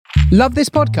Love this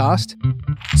podcast?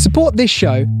 Support this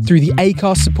show through the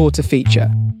Acast supporter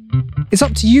feature. It's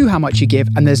up to you how much you give,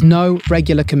 and there's no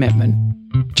regular commitment.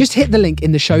 Just hit the link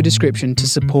in the show description to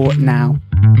support now.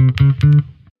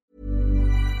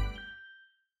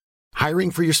 Hiring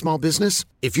for your small business?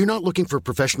 If you're not looking for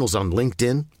professionals on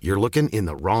LinkedIn, you're looking in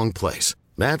the wrong place.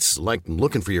 That's like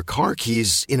looking for your car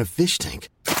keys in a fish tank.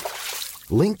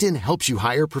 LinkedIn helps you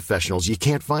hire professionals you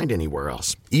can't find anywhere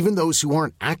else, even those who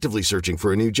aren't actively searching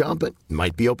for a new job but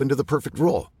might be open to the perfect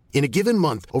role. In a given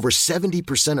month, over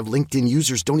 70% of LinkedIn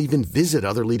users don't even visit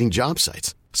other leading job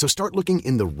sites. So start looking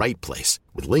in the right place.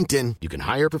 With LinkedIn, you can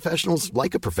hire professionals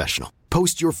like a professional.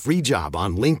 Post your free job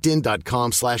on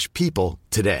linkedin.com/people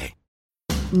today.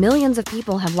 Millions of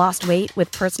people have lost weight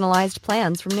with personalized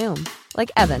plans from Noom. Like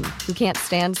Evan, who can't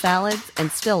stand salads and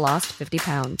still lost 50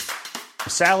 pounds.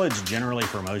 Salads generally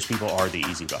for most people are the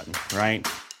easy button, right?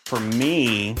 For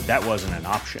me, that wasn't an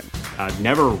option. I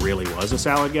never really was a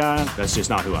salad guy. That's just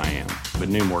not who I am. But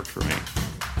Noom worked for me.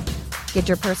 Get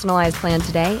your personalized plan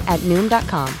today at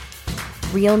Noom.com.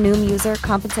 Real Noom user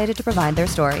compensated to provide their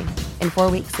story. In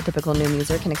 4 weeks, the typical Noom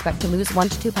user can expect to lose 1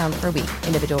 to 2 pounds per week.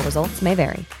 Individual results may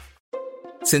vary.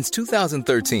 Since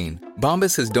 2013,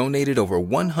 Bombas has donated over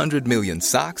 100 million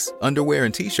socks, underwear,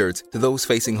 and T-shirts to those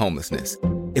facing homelessness.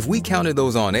 If we counted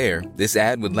those on air, this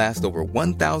ad would last over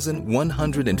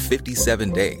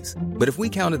 1,157 days. But if we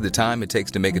counted the time it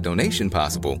takes to make a donation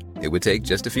possible, it would take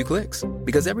just a few clicks.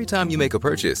 Because every time you make a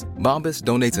purchase, Bombas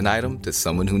donates an item to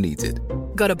someone who needs it.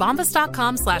 Go to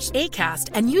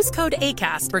bombas.com/ACAST and use code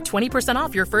ACAST for 20%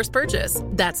 off your first purchase.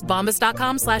 That's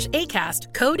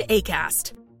bombas.com/ACAST, code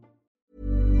ACAST.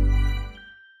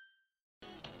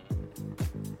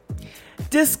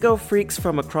 Disco freaks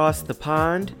from across the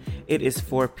pond. It is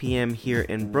 4 p.m. here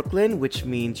in Brooklyn, which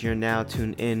means you're now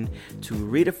tuned in to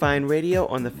Redefine Radio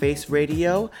on the Face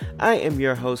Radio. I am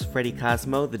your host, Freddie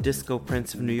Cosmo, the Disco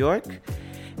Prince of New York.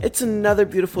 It's another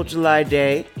beautiful July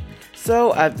day,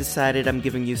 so I've decided I'm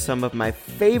giving you some of my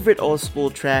favorite old school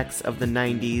tracks of the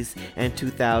 90s and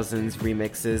 2000s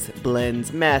remixes,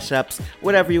 blends, mashups,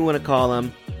 whatever you want to call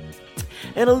them,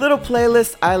 and a little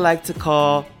playlist I like to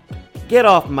call Get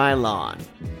Off My Lawn.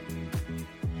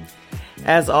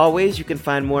 As always, you can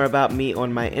find more about me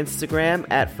on my Instagram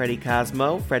at Freddie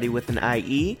Cosmo, Freddie with an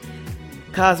I-E,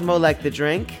 Cosmo like the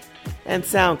drink, and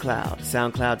SoundCloud,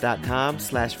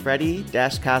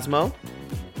 soundcloud.com/Freddie-Cosmo.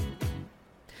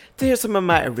 To hear some of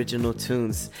my original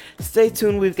tunes. Stay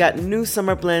tuned, we've got new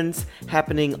summer blends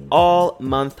happening all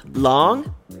month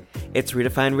long. It's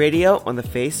Redefine Radio on the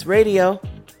Face Radio.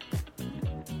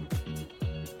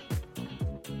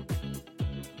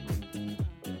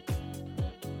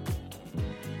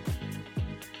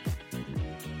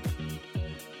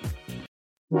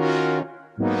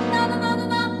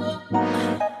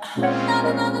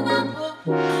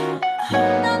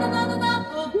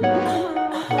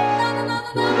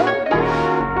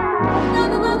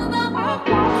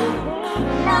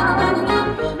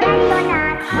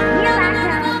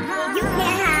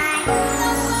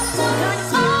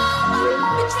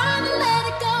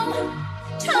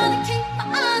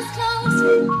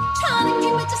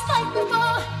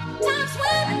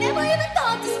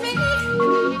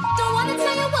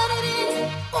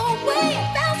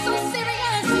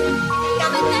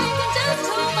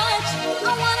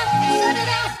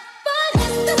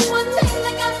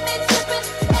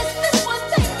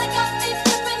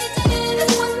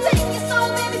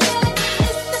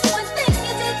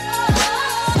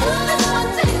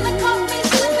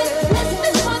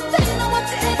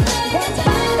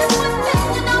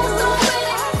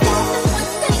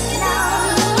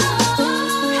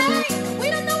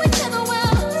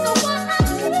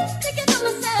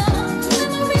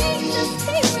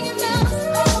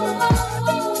 Oh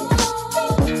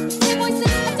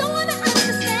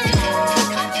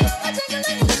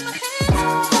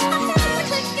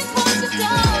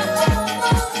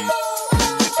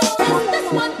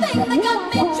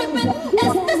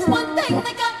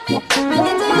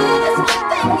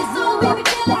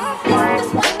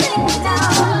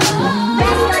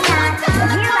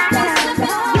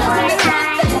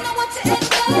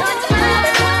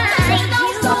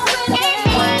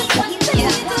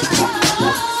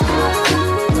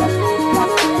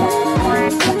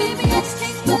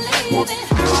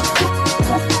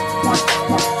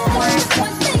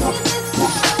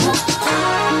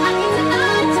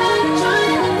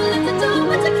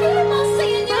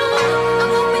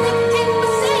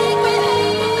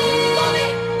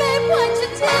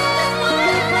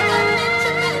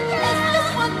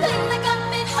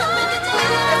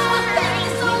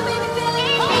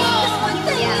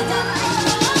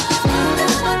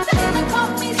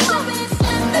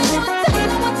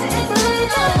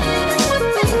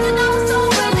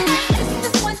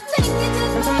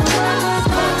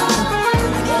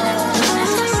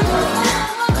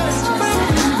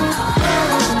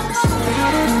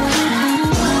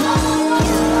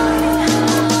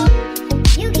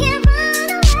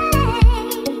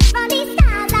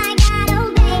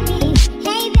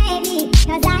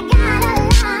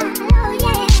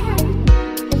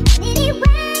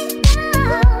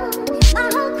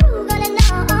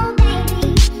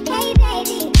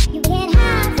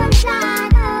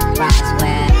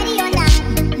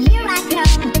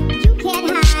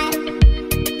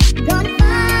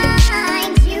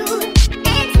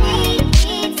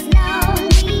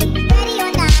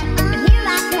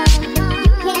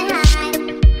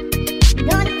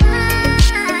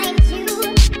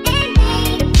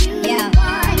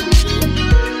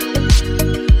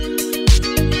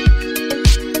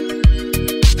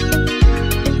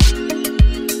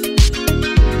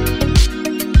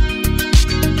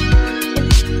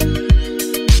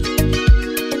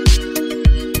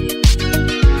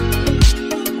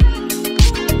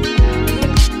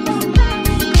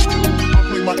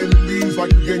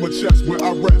game of chess where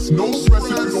I rest. No stress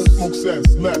if you don't smoke cess.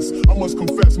 Less, I must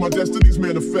confess, my destiny's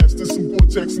manifest. There's some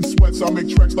Gore-Tex and sweats, I make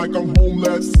tracks like I'm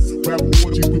homeless. Rap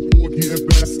orgies with Porgy and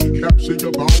Bess. Capture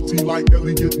your bounty like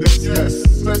Elliot Ness. Yes,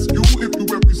 bless you if you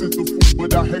represent the food,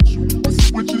 but I hex you. The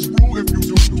switch is rule if you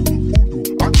do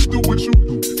voodoo. I can do what you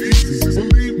do, easy.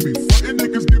 Believe me, frontin'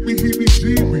 niggas give me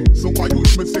heebie-jeebies. So why you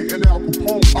imitating Al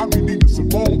Capone? I be needing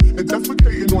Simone and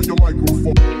defecating on your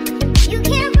microphone. You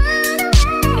can't run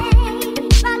away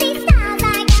from these stars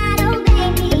I got, oh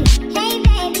baby. Hey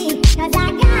baby, 'cause I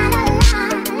got a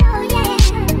lot, oh yeah.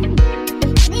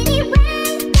 Anywhere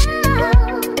you go,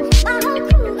 my whole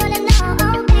crew gonna know,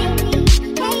 oh baby.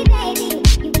 Hey baby,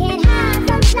 you can't hide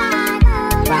from fly,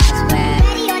 oh yeah.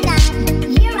 Ready or not,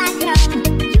 here I come,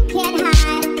 you can't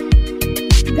hide.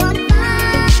 Gonna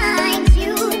find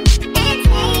you and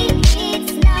take it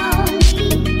slowly.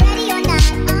 Ready or not,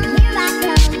 here I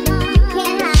come, you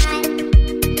can't hide.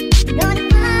 Gonna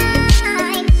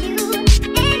find you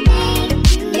and make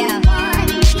you want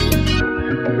me.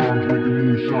 Around drinking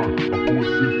moonshine, I pour a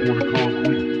sip on the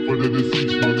concrete. Whether the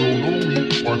seats my don't know me.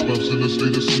 My club's in a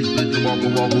state of sleep, thinking about the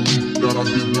robbery that I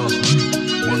did last week.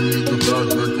 Money in the bag,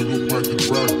 bank to look like a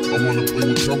drag. I wanna play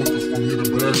with chemicals from here to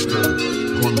Baghdad.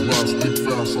 Gun blast, think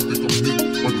fast, I think I'm hit.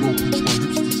 My girl pinch my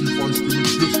hips to see if I still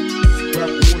exist.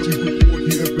 Rap orgies with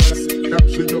Porgy and Bess.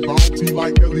 Capture your bounty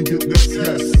like Elliot Ness.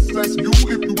 Yes, that's you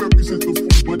if you represent the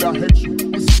food, but I hex you.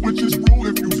 The switch is rule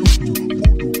if you do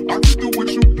voodoo. I can do what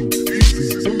you do, easy.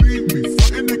 Believe me,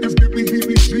 frontin' niggas give me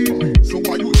heebie-jeebies. So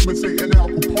why you imitating Al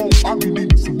Capone? I be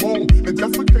needing Simone and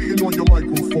defecating on your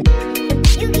microphone.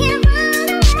 You can't run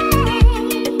away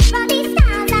from these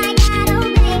stars I got, oh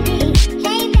baby.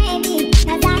 Hey baby,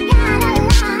 'cause I got a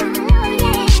lot, oh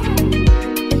yeah.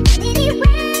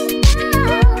 Anywhere you go,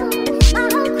 my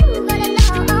whole crew gonna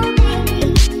know, oh baby.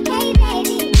 Hey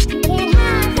baby, you can't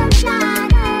hide from fly,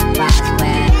 oh yeah.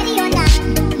 Ready or not,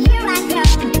 here I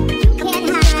come, you can't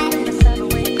hide.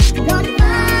 Gonna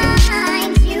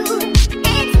find you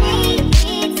and take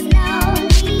it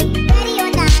slowly. Ready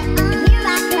or not, here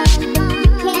I come,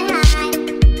 you can't hide.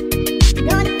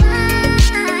 Gonna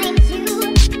find you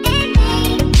and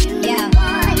make you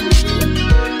want me.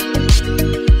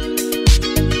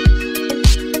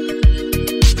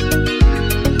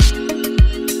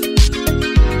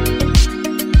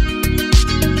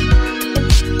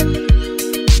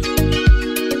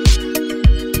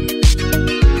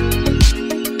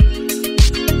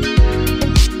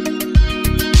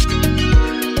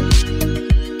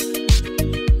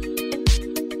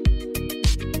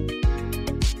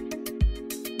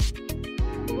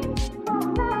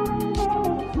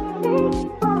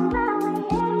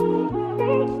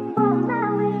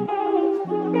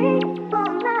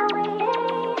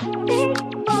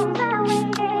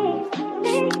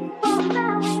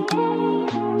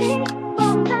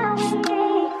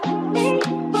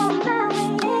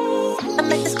 I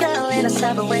met this girl in a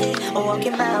subway,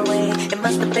 walking my way. It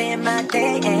must have been my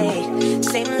day.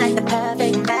 Seemed like the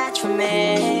perfect match for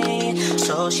me.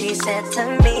 So she said to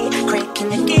me, "Craig,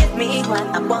 can you give me what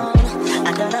I want?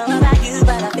 I don't know about you,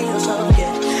 but I feel so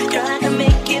good. Girl, I can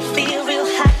make you feel real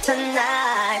hot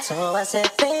tonight." So I said,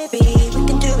 "Baby, we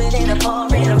can do it in a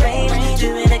pouring rain. Do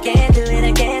it again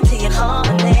till you call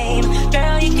my name.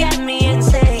 Girl, you got me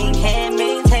insane. Can't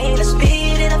maintain the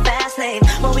speed in a fast lane.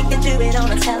 Well, we can do it on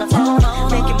the telephone.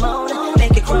 Make it moan,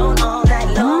 make it groan all night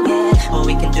long, yeah. Or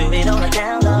we can do it on a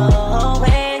down low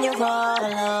when you're all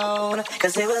alone.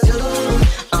 'Cause it was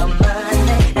ooh on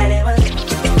Monday, and it was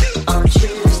on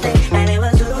Tuesday, and it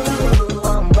was ooh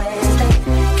on Wednesday.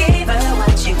 Gave her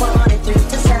what she wanted through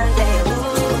to Sunday.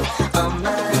 Ooh on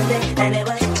Monday, and it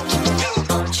was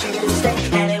on Tuesday,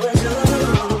 and it was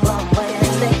ooh on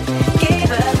Wednesday. Gave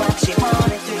her what she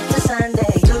wanted through to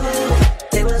Sunday.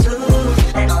 Ooh, it was ooh,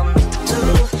 and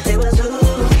ooh, it was ooh,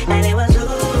 and it was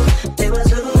ooh, it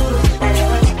was ooh, and it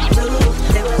was ooh,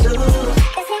 it was ooh.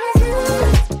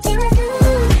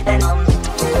 And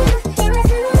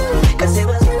cause it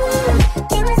was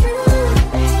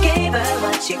gave her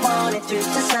what she wanted through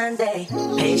to Sunday.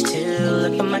 Page 2,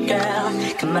 look at my girl.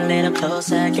 Come a little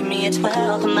closer, give me a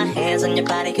 12. Put my hands on your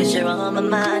body 'cause you're on my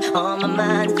mind, on my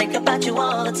mind. Think about you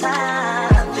all the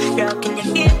time. Girl, can you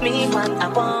give me what I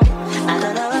want? I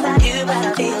don't know about you, but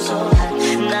I feel so hot.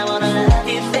 And I wanna love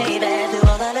you, baby. Do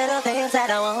all the little things that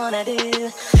I wanna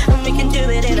do. And we can do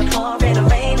it in a pouring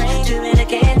rain. Do it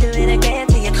again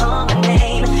till you call my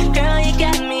name. Girl, you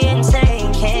got me insane.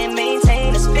 Can't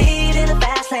maintain the speed in a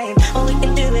fast lane. Or we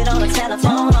can do it on the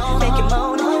telephone. Make it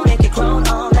moan, make it groan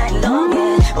all night long,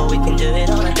 yeah. Or we can do it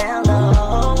on a down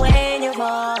low when you're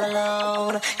all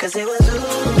alone. 'Cause it was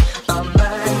ooh on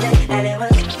Monday, and it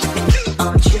was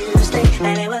on Tuesday.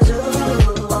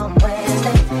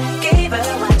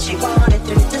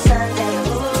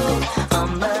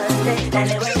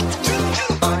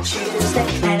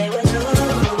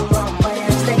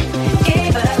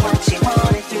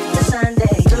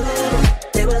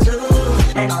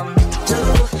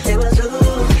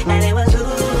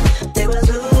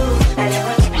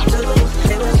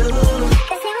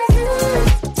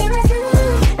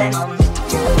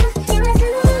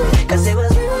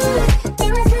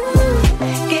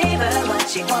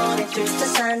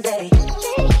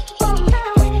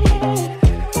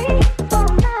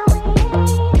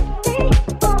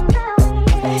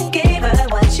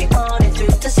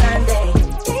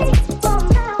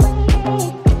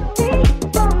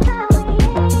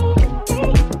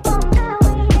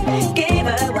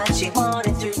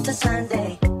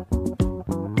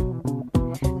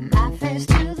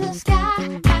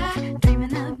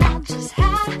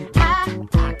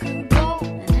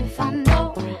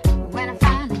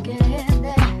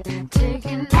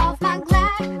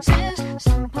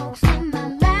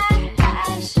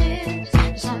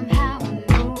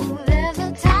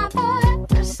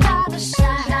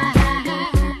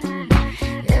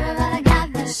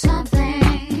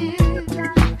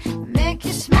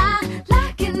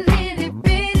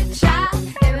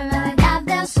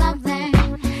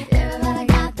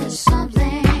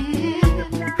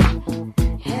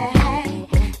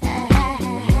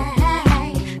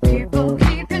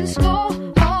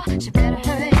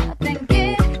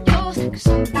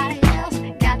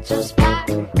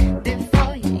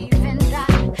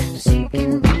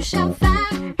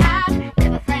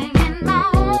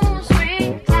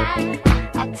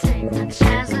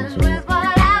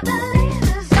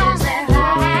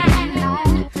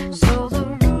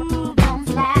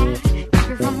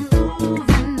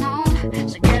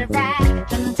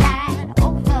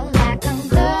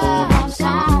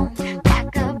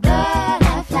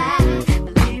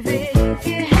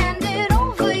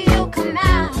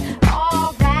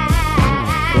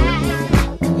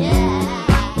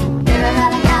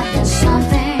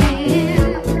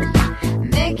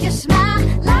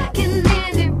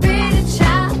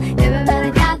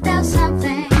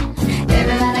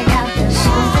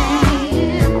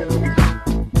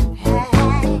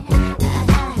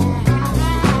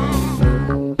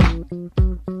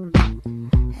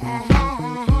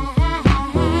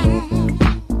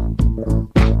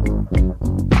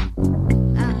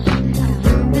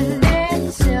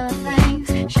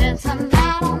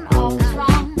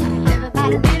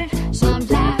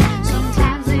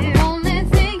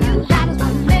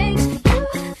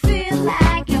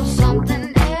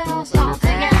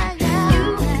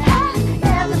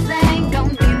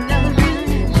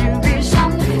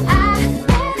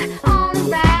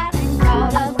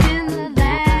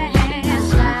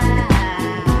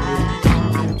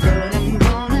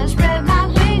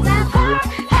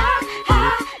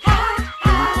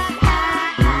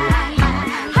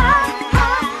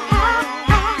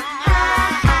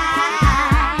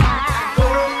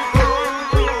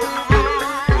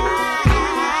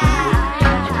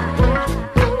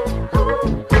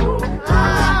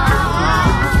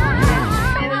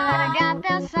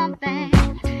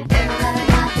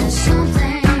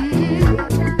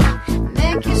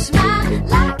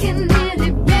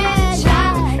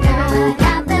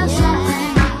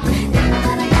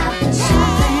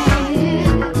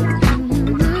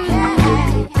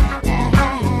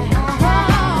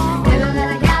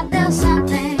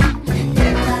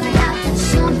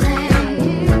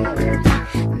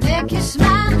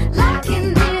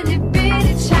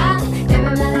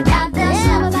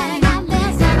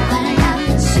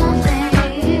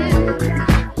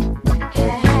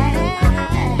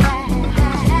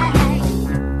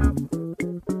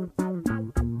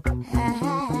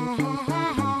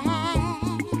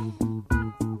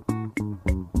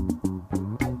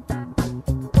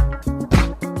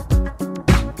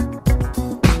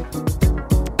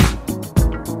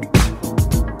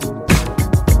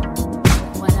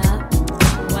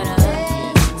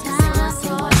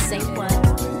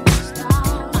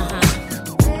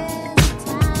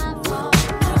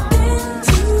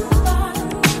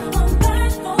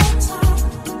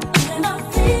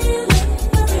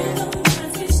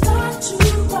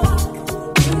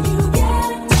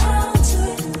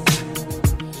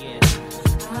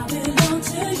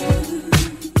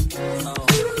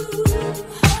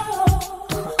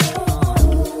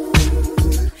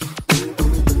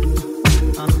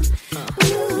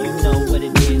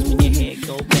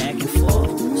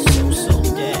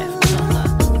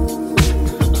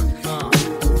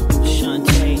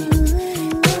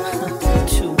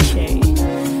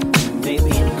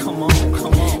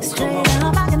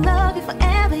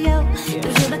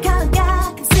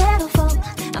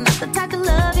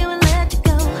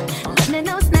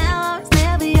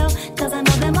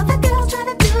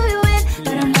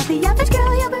 The average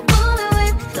girl you've been fooling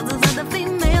with, 'cause there's other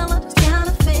female that just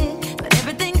counterfeit. But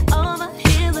every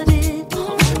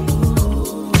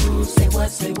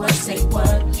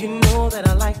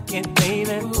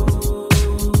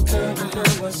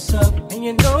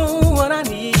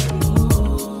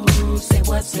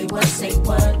what, say what, say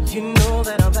what. You know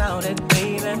that I'm about it,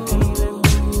 baby.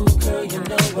 Ooh, girl, you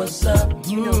know what's up.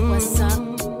 You know what's up.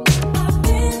 I've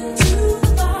been to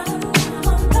the bottom,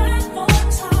 I'm back on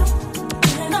top,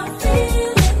 and I'm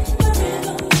feeling the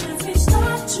rhythm as we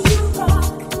start to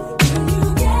rock. When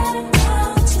you get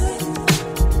down to it,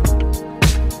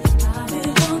 I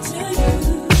belong to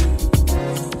you.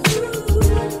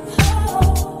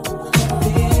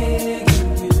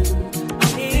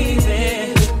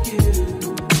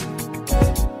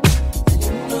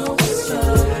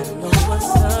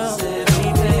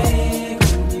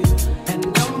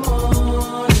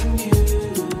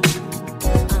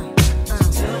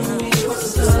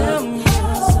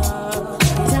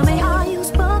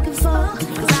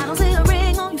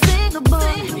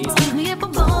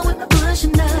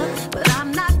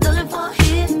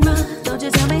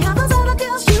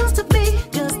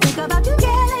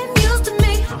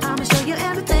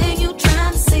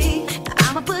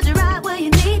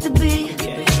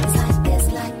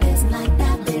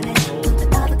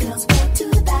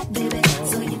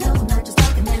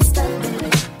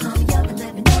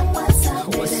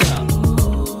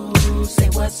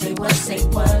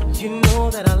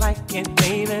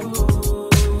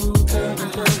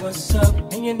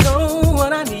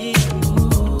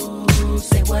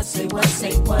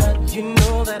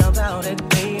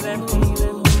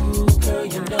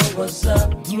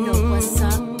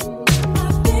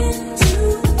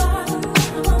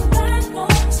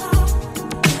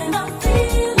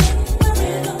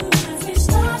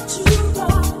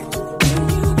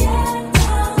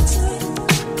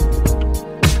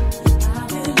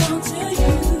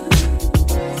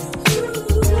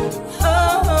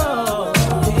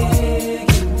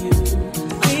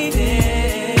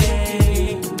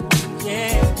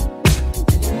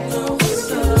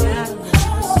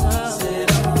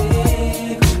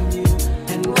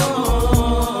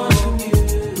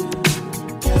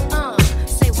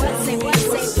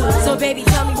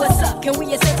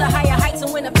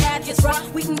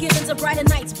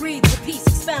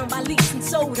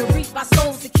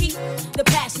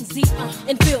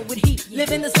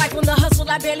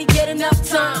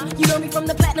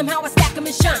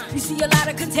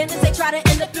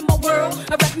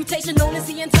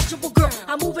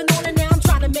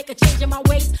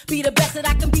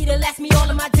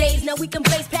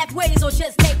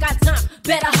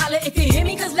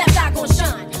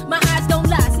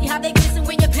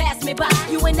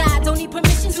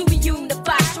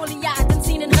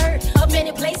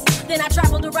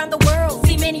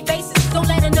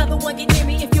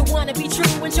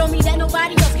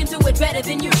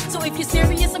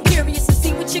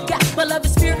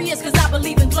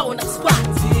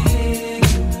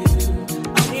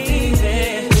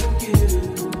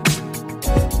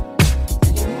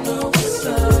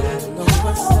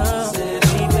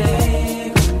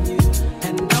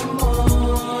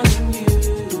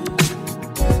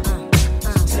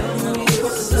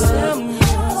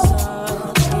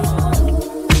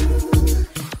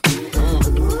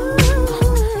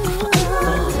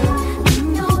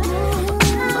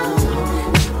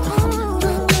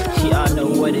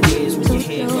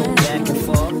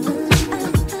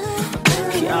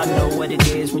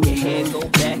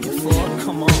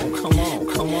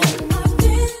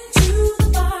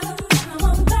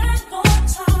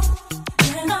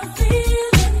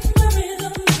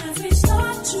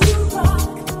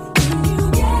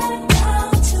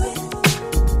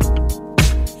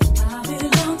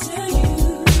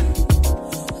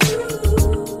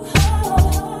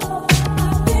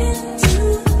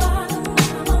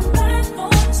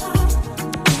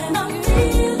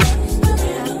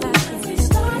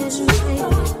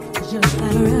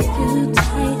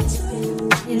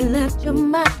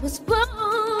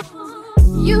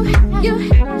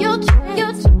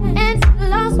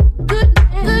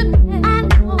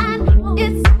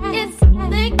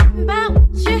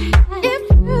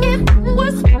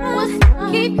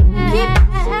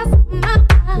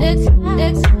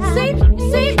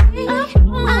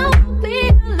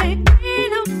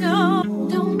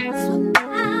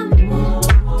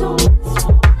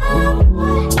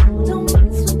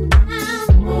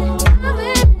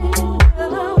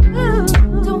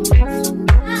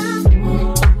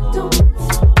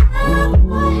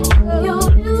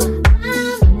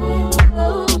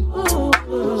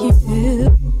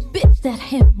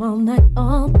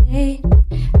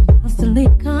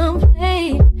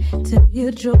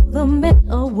 Drove the men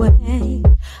away.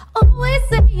 Always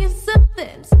saying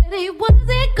something, said he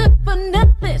wasn't good for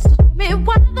nothing. So tell me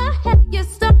why the heck you're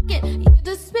stalking? You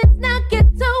dismiss, now get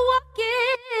to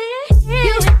walking.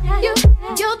 You,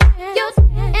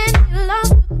 and you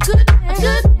lost a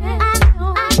good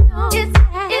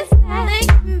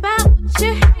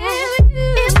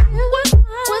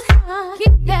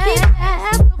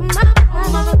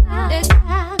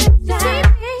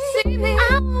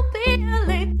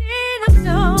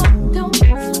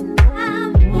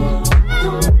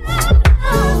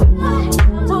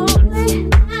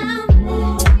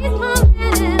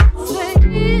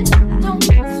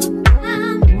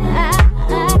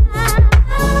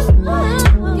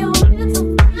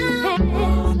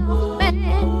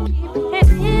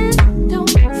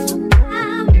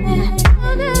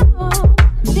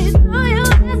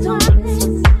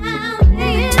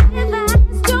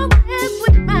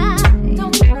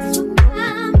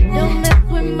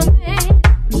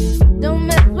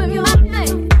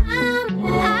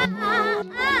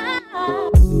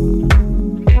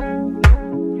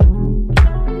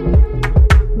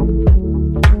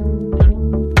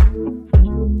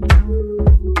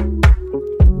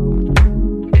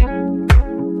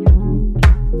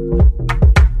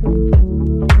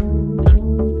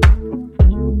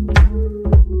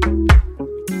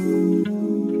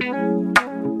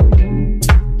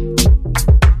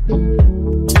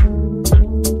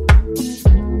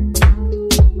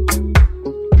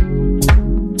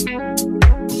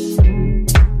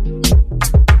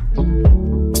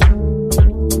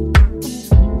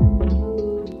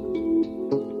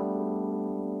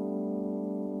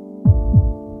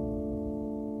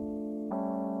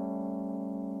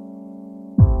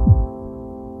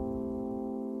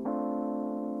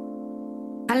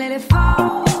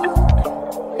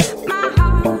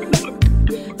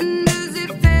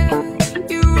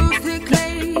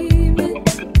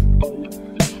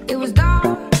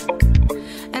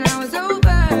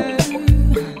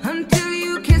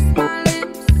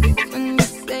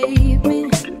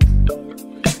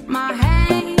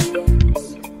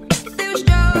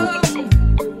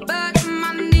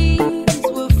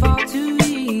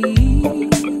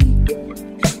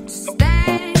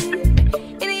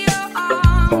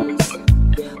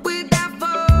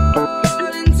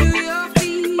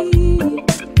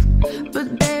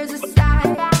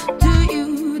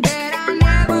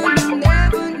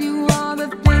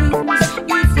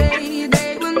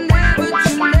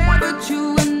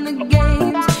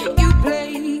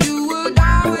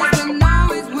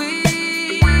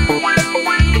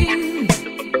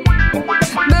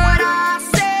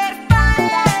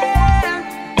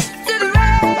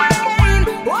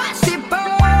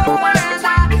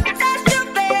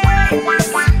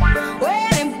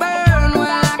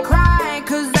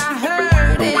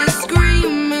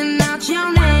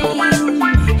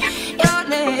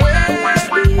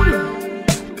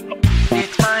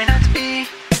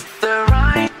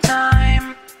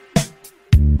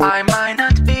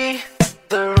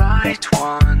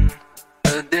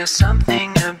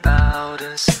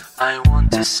I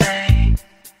want to say,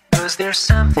 'cause there's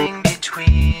something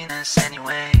between us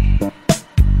anyway.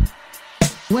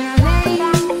 When I lay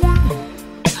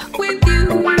with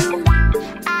you,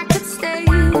 I could stay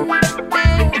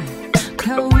there.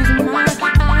 Close my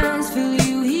eyes, feel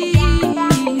you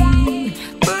here.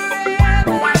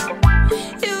 Forever,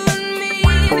 you and me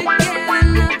together,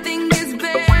 nothing gets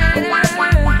better.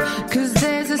 'Cause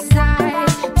there's a side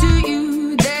to you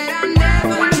that I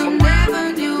never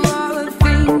knew all the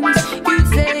things you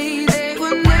say they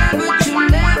were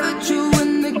never true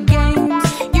in the games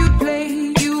you play.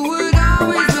 You would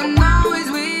always win, always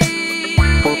win.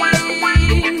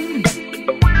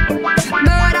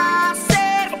 But I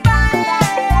set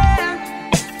fire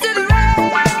to the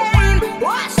rain,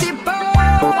 watched it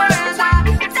pour as I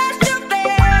touched your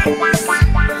face.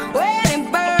 When it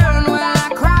burned, well I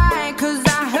cried 'cause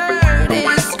I heard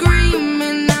it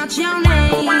screaming out your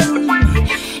name,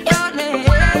 your name.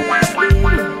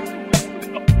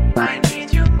 I need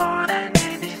you more than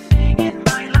anything in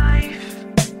my life.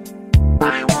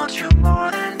 I want you more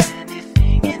than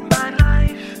anything in my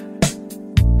life.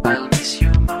 I'll miss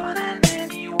you more than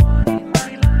anyone in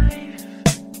my life.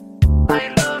 I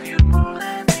love you more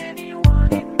than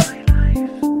anyone in my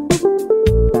life.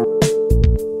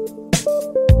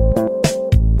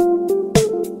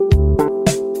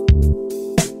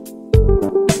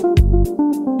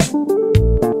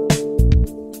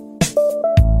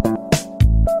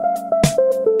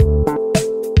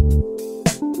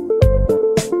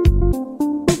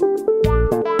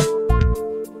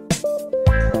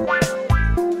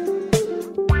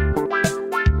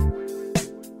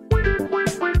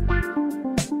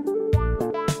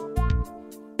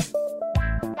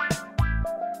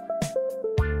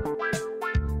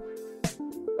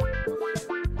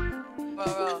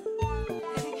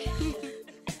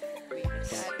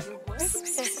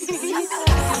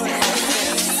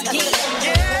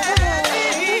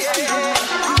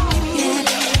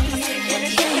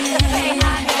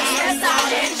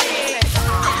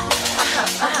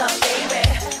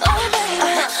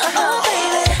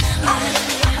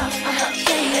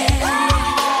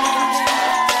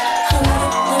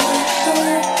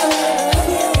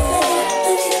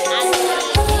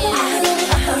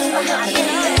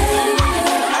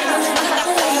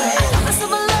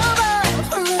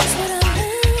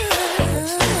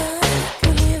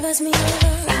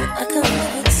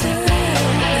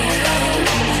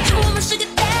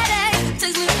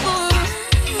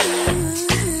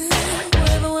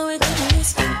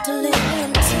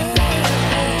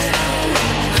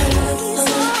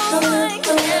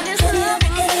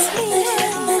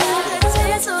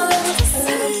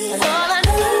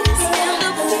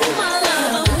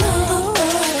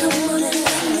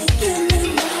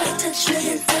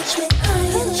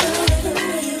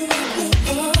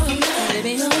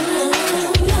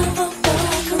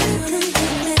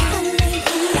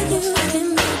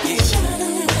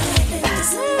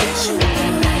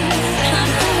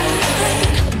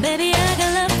 Baby, I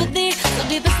got love for thee, so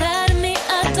deep inside of me,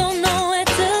 I don't know where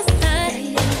to start.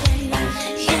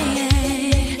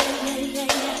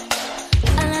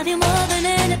 I love you more than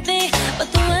anything, but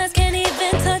the words can't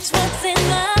even touch what's in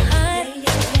my heart.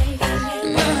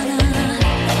 No.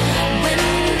 When I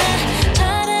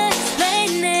try to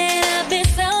explain it, I've been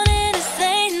sounding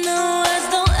insane. The words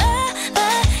don't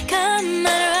ever come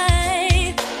out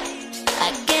right. I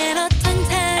get all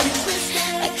tongue-tied,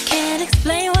 I can't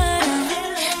explain what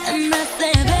and I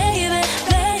say, baby,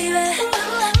 baby,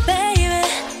 baby,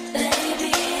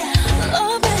 baby,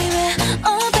 oh baby,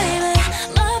 oh baby,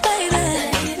 my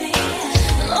baby,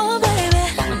 oh baby,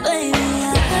 baby.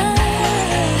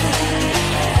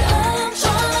 All I'm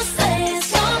trying to say is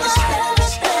you're my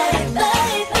everything,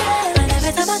 baby. But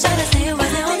every time I try to say it,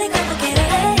 was it only complicated,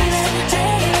 baby,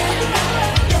 baby.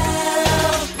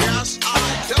 Yes, I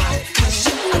do. 'Cause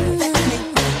you make me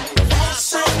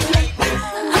fascinate me.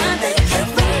 I think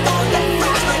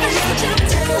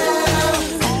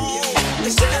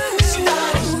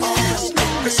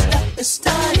It's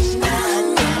starting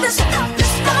now. this stuff is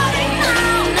starting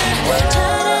now. Try to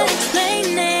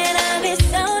explain it, I've been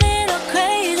sounding all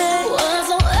crazy. Was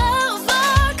on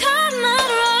ever come out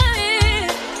right.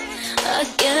 I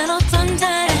get all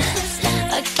tongue-tied,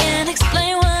 I can't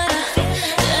explain what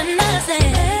and I say,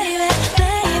 baby,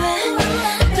 baby,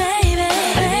 baby,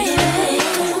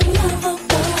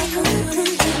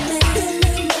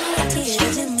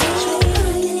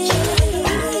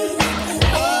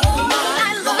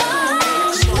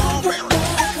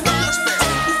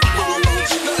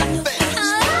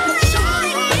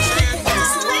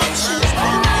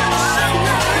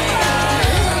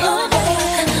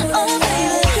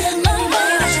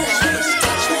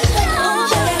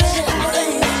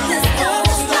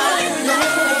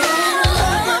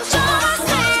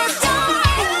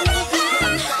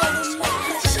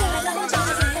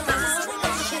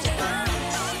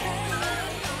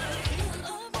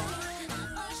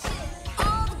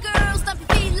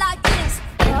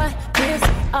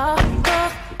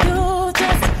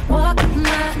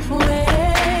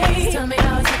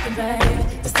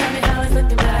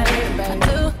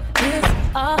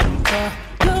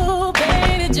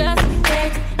 baby, just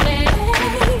take me.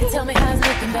 Tell me how it's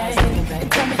looking, baby.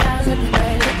 Tell me how it's looking,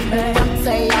 baby. Don't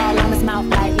say all on his mouth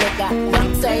like liquor.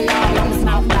 Don't say all on his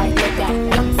mouth like liquor.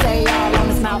 Don't say all on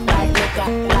his mouth like liquor.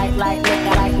 Like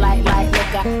liquor, like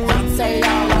liquor. Don't say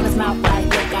all on his mouth like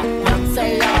liquor. Don't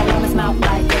say all on his mouth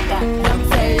like liquor. Don't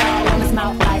say all on his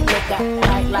mouth like liquor.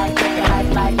 Like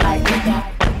liquor, like liquor.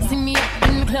 See me up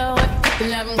in the club with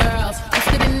 11 girls.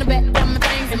 Twisted in the back, got my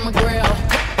things in my grill.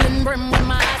 Brooklyn brim with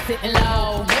my eyes sitting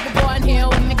low. Every boy in here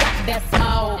when they got that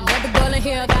smoke. And every girl in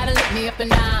here gotta lift me up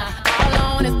and down. All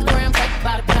on Instagram, fake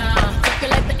by the pound.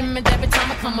 Circulate the image every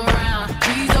time I come around.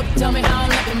 Please up, tell me how I'm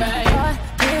looking, babe. What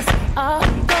is all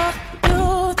for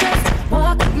you? Just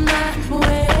walk my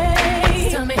way.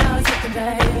 Tell me how it's looking,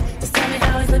 babe. Just tell me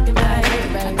how it's looking, babe.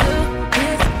 Do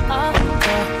this all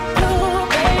for you,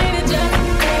 baby. Just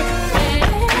take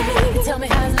me. Tell me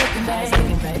how it's looking,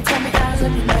 babe. Tell me how it's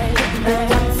looking, babe.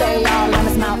 Don't say all on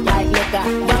his mouth like liquor.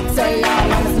 Don't say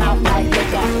all on his mouth like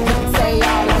liquor. Don't say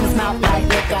all on his mouth like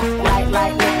liquor. Like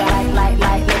liquor,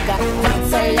 like liquor. Don't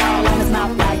say all on his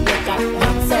mouth like liquor.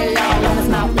 Don't say all on his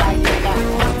mouth like liquor.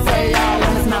 Don't say all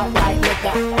on his mouth like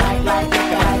liquor. Like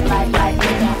liquor, like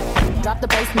liquor. Drop the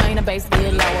bass, man, the bass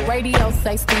get lower. Radio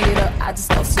say speed it up, I just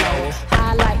go slow.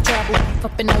 High like trouble,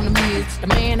 puffin' on the music. The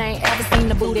man ain't ever seen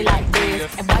the booty like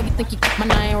this. And why you think you keep my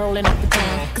name rolling off the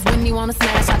tongue? Cause when you wanna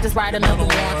smash, I just write another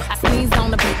one. I sneeze on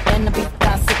the beat, and the beat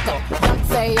got sicko. Don't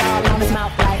say all on his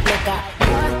mouth like liquor.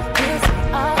 What is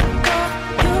all for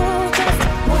you? Just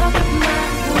walk my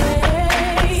way.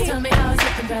 Just tell me how it's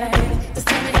looking, babe. Just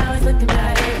tell me how it's looking,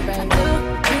 babe. Do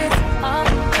this all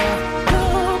for you,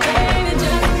 baby.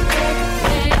 Just take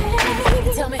me.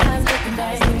 Tell me how it's looking,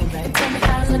 babe. Tell me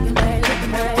how it's looking, babe.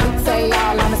 Don't say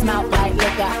all on his mouth like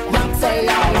liquor. Don't say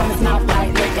all on his mouth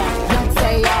like liquor. Don't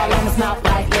say all on his mouth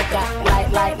like liquor. Like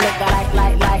liquor,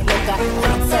 like liquor.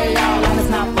 Don't say all on his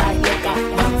mouth like liquor.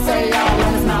 Don't say all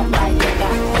on his mouth like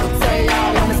liquor. Don't say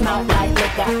all on his mouth like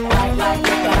liquor. Like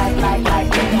liquor, like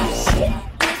liquor. Shit,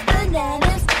 it's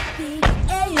bananas.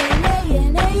 B-A-N-A-N-A-S.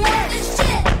 This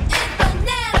shit is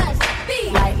bananas.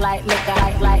 Like liquor,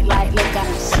 like liquor.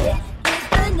 Shit, it's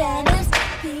bananas.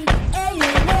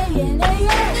 B-A-N-A-N-A-S.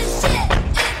 This shit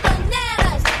is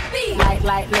bananas.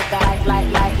 Like liquor,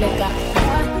 like liquor.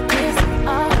 What is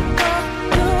all for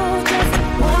you? Just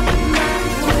walk my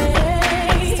way.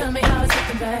 Just tell me how it's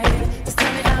looking, babe. Just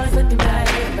tell me how it's looking, babe.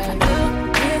 Do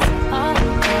this all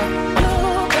for you,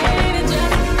 baby.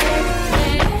 Just take me.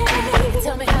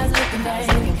 Tell me how it's looking, babe.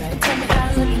 Tell me how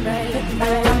it's looking, babe.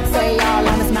 Don't say all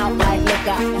on his mouth like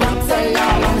liquor. Don't say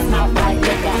all on his mouth like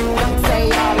liquor. Don't say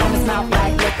all on his mouth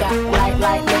like liquor. Like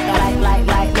liquor,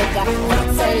 like liquor.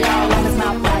 Don't say all on his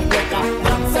mouth like liquor.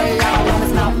 Don't say all on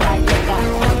his mouth like liquor.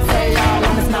 Don't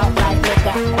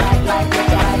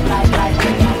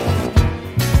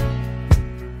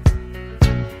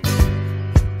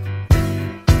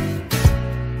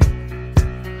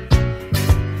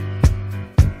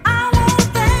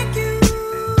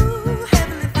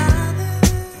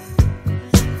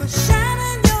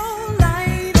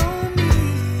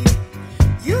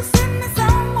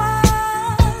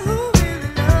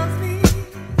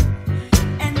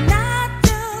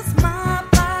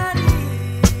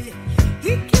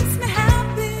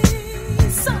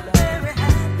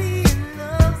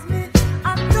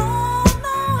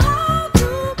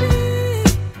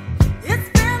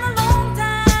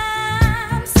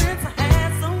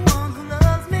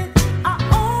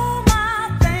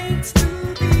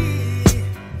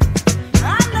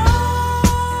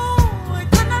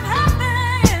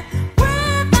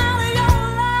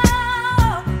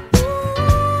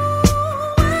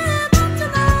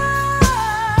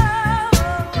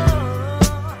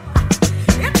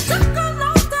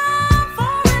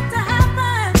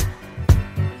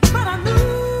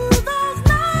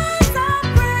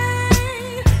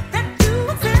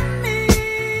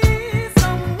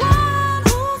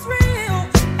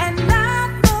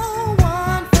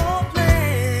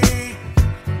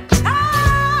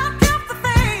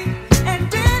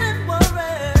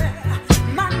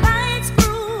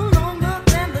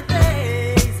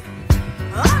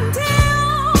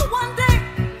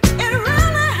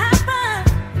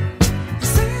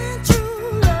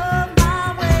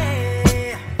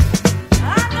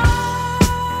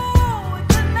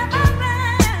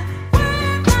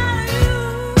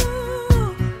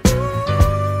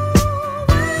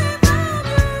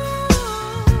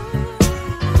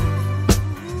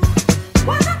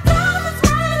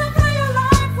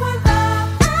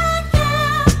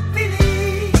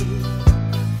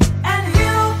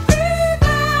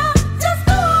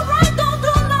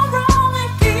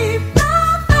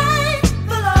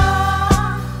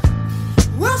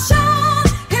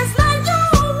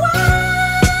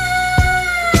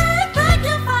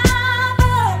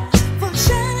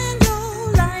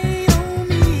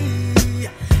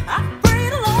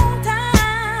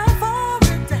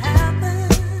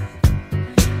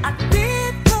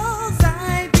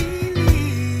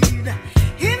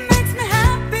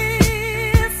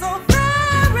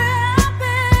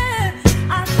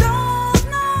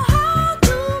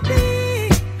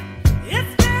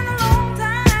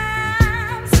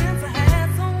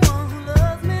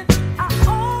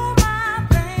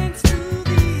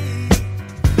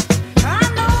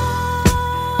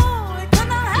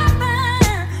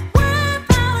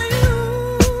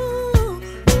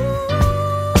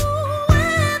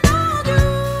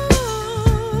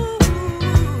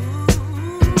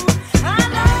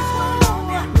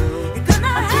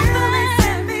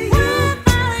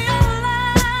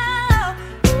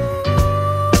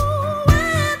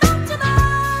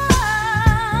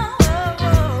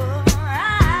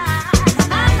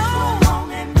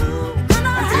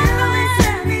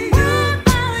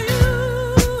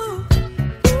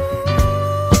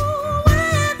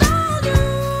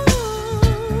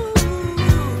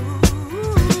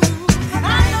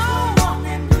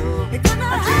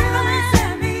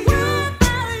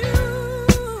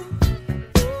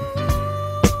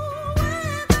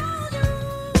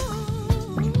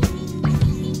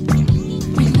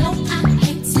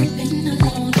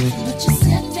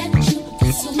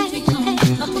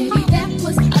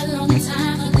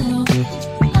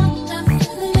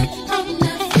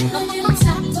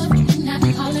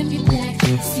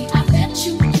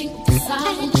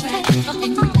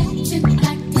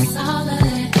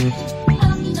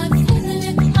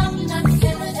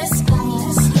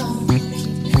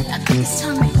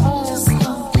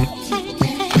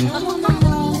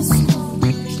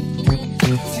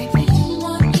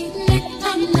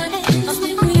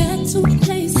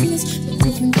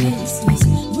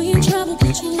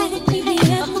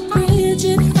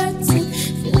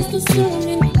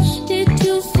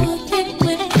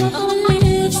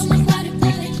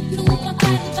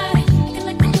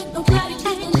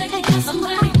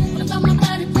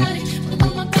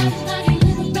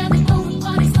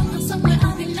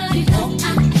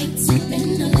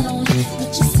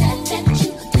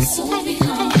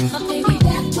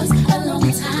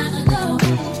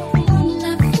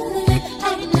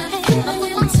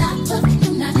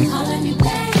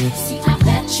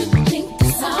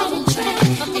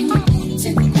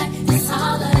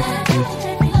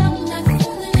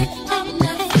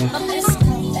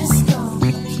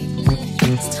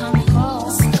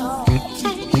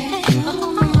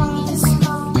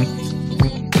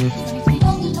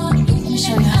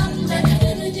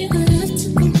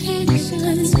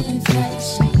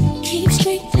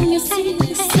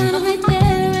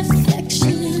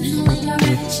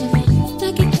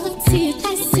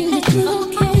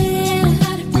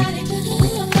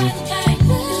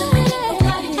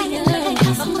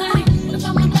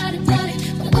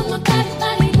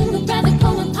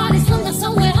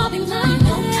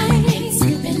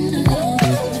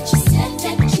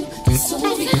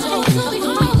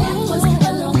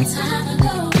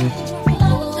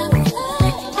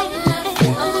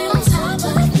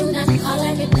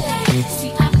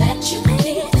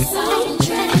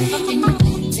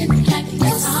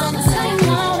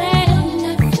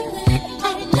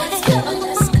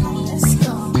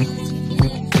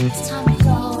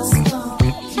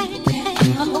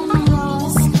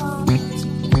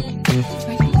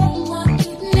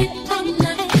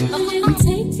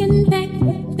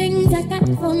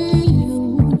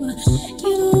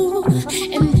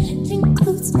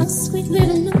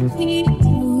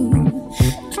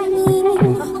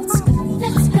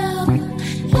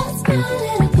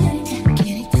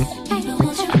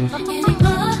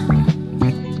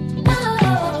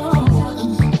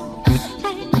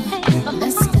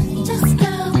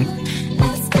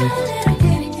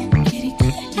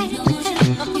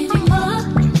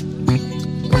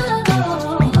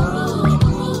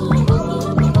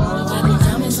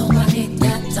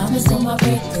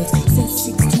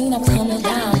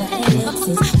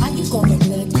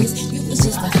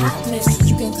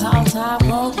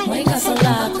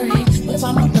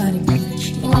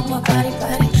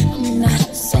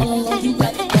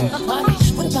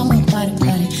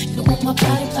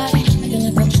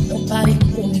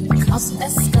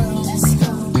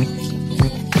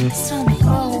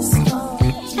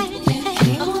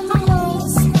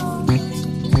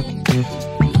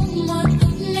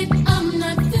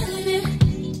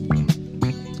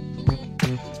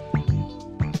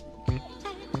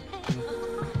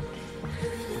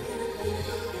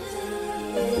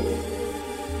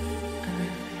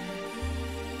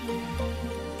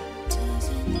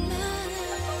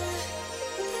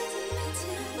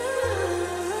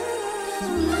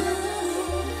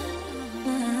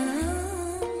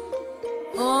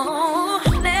Oh,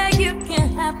 now you can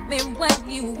have me when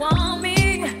you want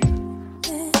me.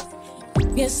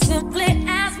 You simply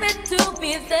ask me to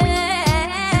be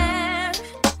there,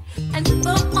 and you're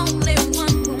the only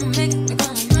one who makes me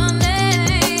come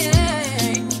running.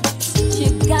 You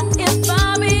got it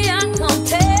for me, I can't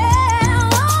tell.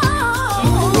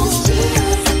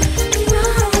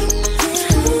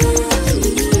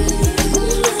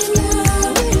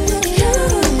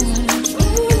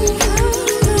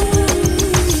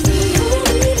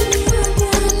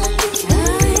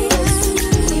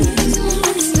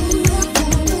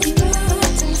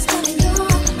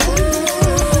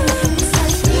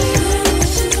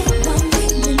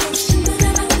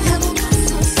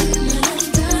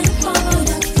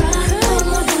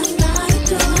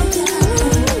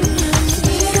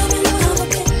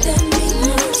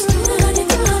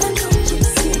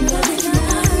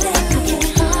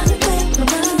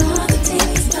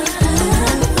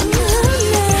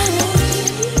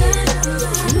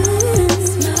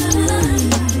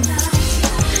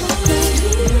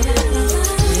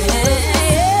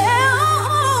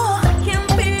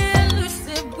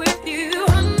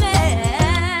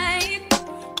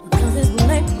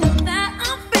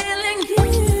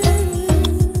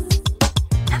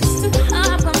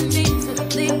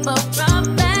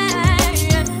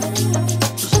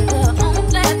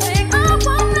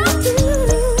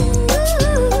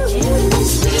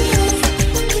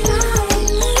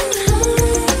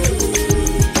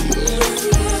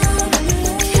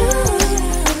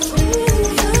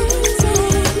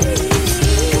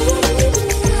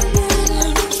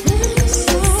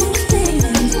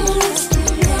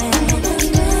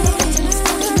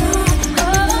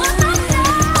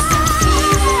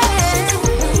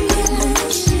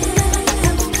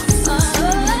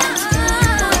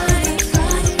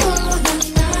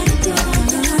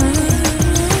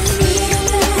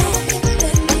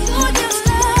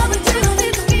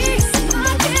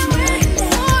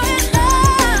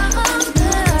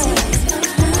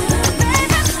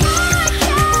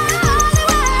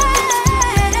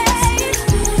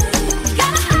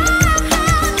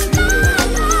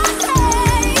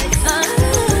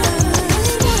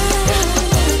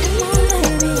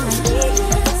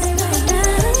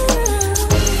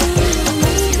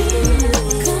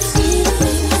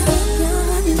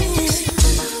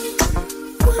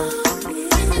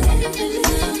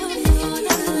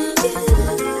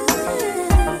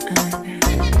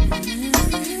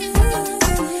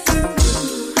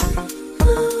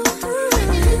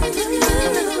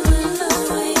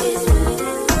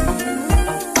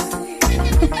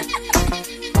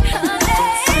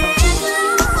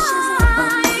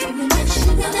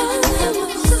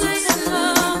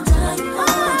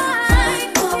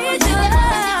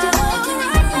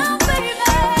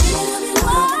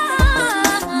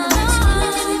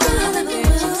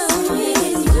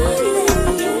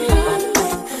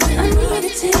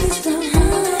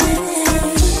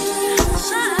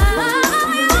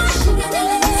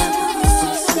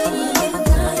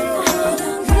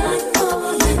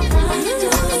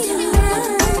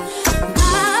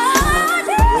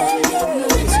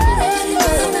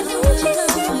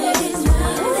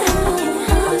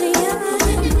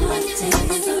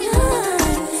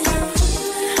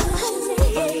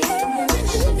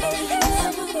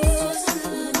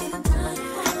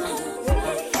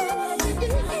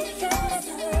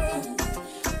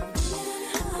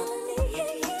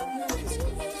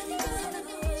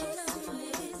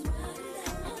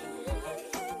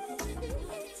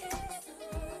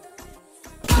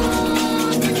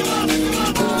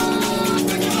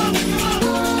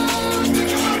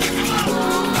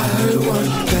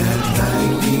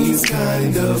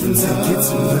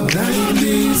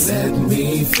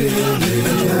 feel it.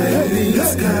 A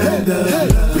 90s kind of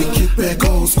love. We kick back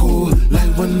old school,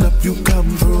 light one up, you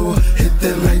come through. Hit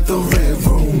that like the red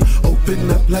room,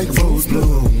 open up like rose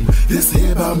bloom. This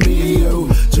here about me and you,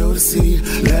 Jodeci,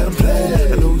 let 'em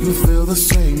play. I know you feel the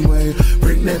same way,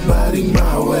 bring that body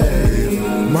my way.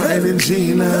 Martin and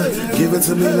Gina, give it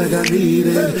to me like I need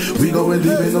it. We going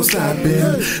deep, ain't no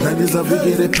stopping. 90s love, we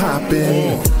get it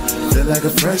poppin'. Feel like a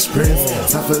fresh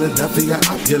prince, top of the Philadelphia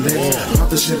opulence. Pop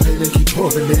the champagne and keep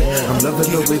pouring it. I'm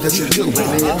loving the way that you're doing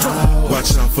it.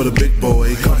 Watch out for the big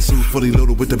boy, come through fully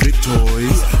loaded with the big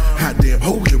toys. Hot damn,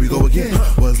 ho, here we go again.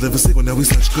 Was living single, now we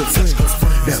such good friends.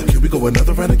 Now can we go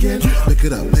another round again? Pick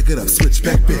it up, switch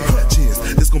back big. Cheers,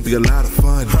 this gonna be a lot of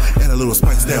fun. Add a little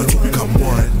spice down to become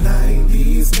one.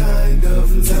 90s kind of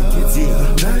love,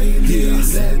 yeah.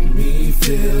 90s, let me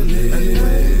feel it.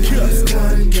 90s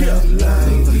kind of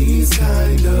love, 90s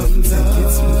kind of love.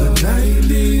 The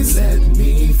 90s, let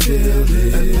me feel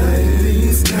it.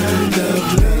 90s kind of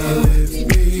love,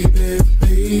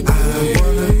 baby. I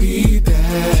wanna be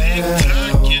there.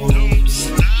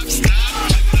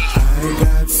 I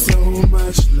got so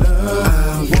much love.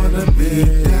 I wanna be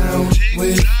down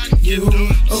with you.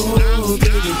 Oh,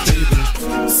 baby.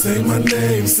 Say my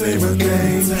name, say my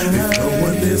name. If no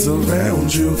one is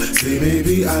around you, say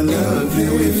baby I love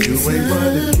you. If you ain't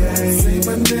running game, say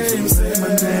my name, say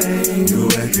my name. You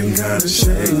acting kinda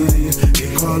shady,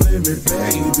 ain't calling me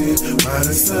baby. Why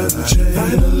the sudden change?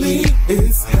 Finally,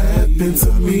 it's happened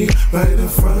to me right in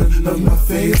front of my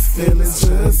face. Feelings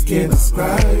just can't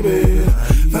describe it.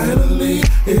 Finally,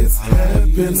 it's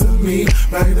happened to me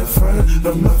right in front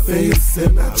of my face,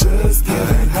 and I just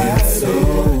can't hide it.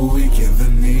 So weak in the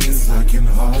knees, I can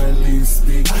hardly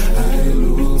speak. I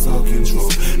lose all control,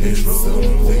 and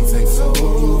something takes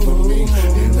over me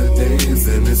in the days,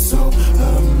 and it's so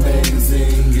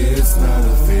amazing. It's not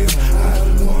a phase. I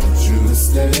want you to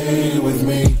stay with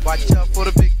me. Watch out for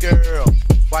the big girl.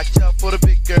 Watch out for the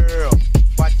big girl.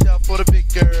 Watch out for the big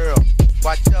girl.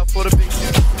 Watch out for the big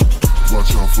girl.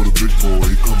 Watch out for the big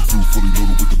boy, come through fully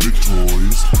loaded with the big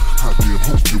toys. Hot damn,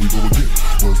 ho, here we go again.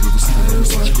 Was never seen another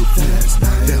such good friends.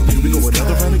 Now here we go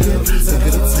another round again. Take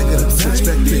it up, switch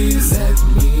back big. Let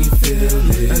me feel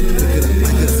it.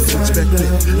 Take it up, switch back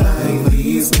big.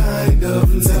 90s kind of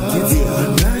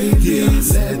love.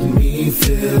 90s, let me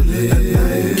feel it.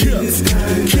 90s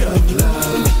kind of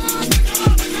love.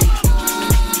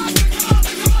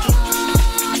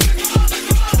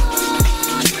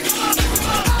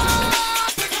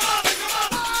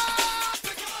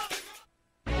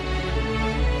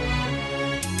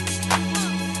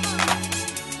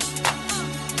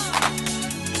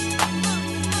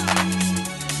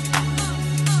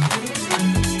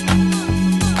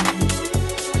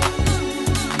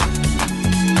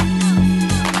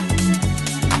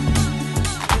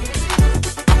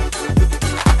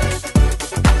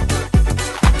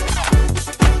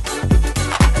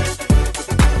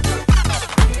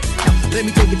 Let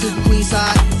me take it to the queen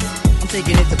side. I'm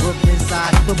taking it to Brooklyn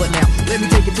side. But now, let me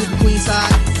take it to the queen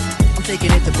side. I'm taking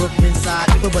it to Brooklyn side.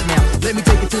 But now, let me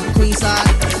take it to the queen side.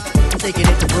 I'm taking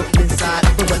it to Brooklyn side.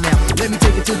 But now, let me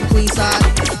take it to the queen side.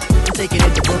 I'm taking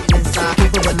it to Brooklyn side.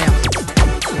 But now.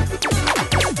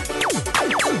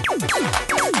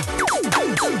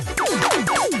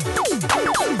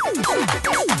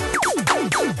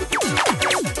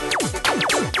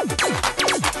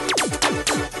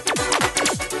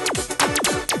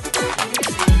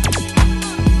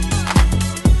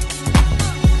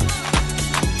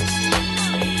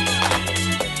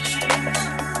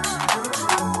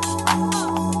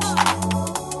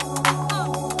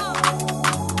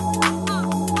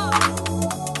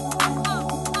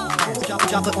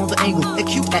 Drop it on the angle,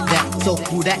 acute at that. So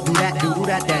do that, do that, do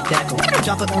that, that.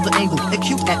 Drop it on the angle,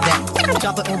 acute at that.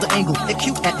 Drop it on the angle,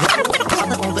 acute at that.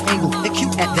 Drop it on the angle,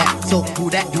 acute at that. So do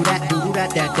that, do that, do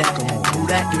that, that. Do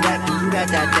that, do that, do that,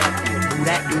 that. Do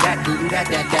that, do that, do that,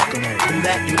 that. Do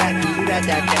that, do that, do that,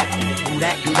 that. Do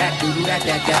that, do that, do that,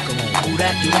 that. Do that, do that,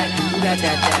 do that, that. Do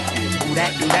that,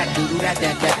 do that, do that,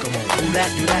 that. Do that,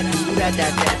 do that, do that,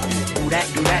 that. Do that,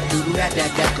 do that, do that,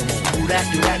 that. Do that,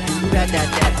 do that, do that,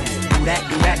 that. Do that,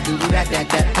 do that, do that,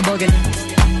 that. I'm bugging.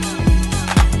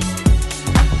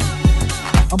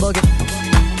 I'm bugging.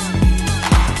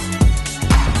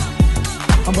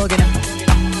 I'm bugging.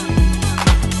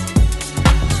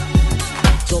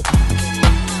 So,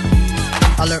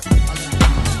 alert.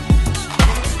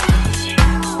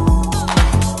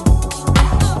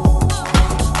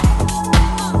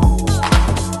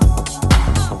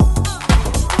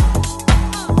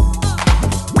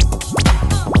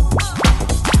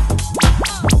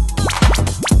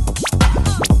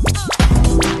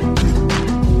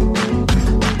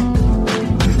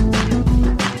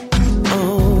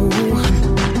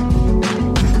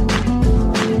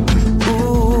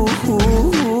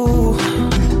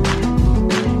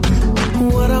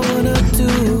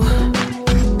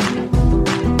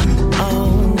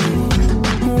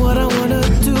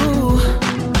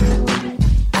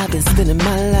 spending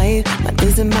my life, my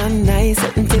days and my nights,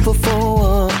 setting table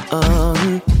for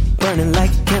one. Burning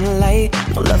like a candlelight,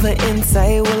 no love or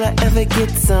insight, will I ever get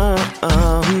some?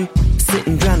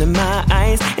 Sitting drowning my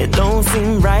eyes, it don't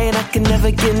seem right, I can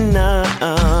never get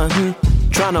none.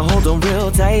 Trying to hold on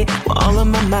real tight with all of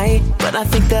my might, but I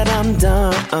think that I'm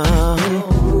done.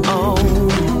 Oh,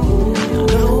 I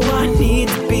know I need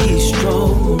to be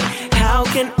strong. How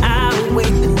can I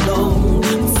wait alone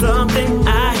for something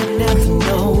I have never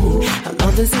known? How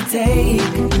long does it take,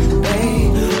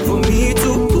 babe, for me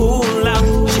to pull out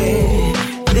the chair?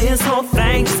 This whole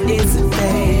thing just isn't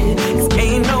fair, 'cause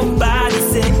ain't nobody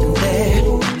sitting there.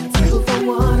 Table for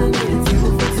one, I need a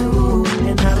table for two,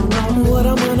 and I don't know what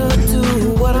I'm gonna do,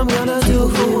 what I'm gonna do.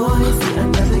 For one, you see, I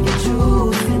never get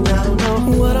choose, and I don't know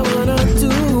what I'm gonna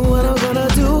do, what I'm gonna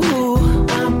do.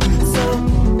 I'm so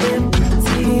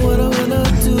empty. What I'm gonna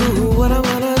do, what I'm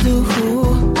gonna do.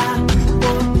 I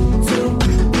want to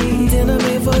be dinner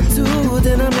made for two,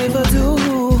 dinner made for two.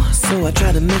 So I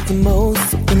try to make the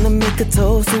most, when I make a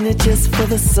toast, and it just for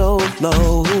the soul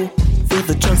low. Feel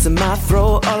the chunks in my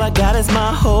throat, all I got is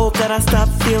my hope that I stop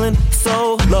feeling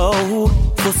so low.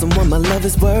 For someone my love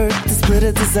is worth, to split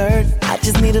a dessert, I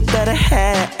just need a better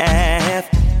half.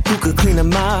 Who could clean up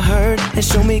my hurt and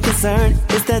show me concern?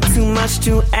 Is that too much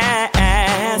to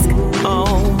ask?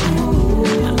 Oh,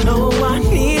 I know I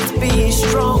need to be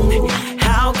strong.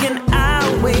 How can I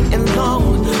wait and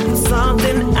long for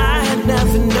something I had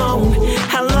never known?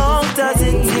 How long does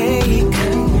it take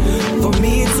for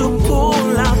me to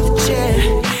pull out the chair?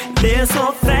 This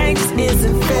whole thing just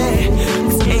isn't fair,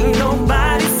 'cause ain't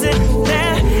nobody sitting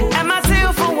there at my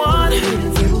table for one,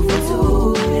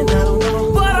 and I don't know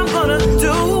what I'm gonna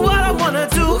do, what I wanna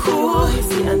do.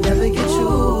 See, I never get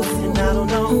choose, and I don't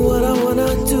know what I wanna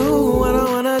do, what I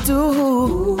wanna do.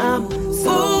 I'm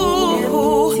so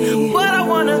empty. What I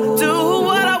wanna do,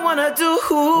 what I wanna do.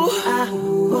 I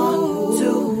want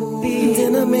to be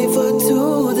dinner made for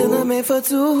two, dinner made for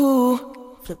two.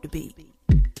 Flip the beat.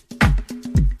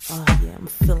 Oh yeah, I'm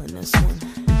feeling this one.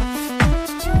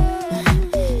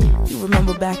 You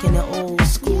remember back in the old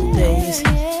school days,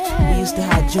 we used to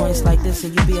have joints like this,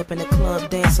 and you'd be up in the club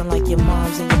dancing like your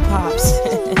moms and your pops.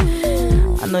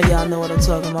 I know y'all know what I'm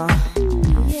talking about.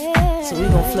 So we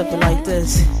gon' flip it like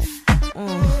this.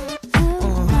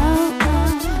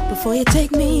 Before you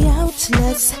take me out,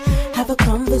 let's have a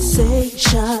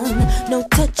conversation. No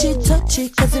touchy,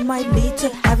 cause it might lead to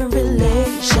having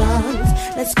relations.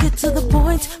 Let's get to the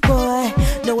point, boy,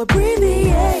 no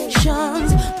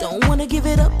abbreviations. Don't wanna give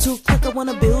it up too quick, I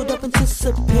wanna build up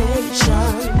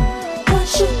anticipation.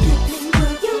 Once you get me,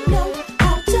 will you know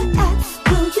how to act?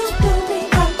 Will you do me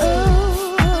right?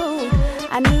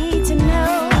 I need to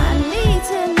know, I need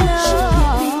to know. Once you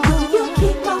get me, will you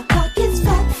keep my pockets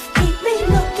fat? Keep me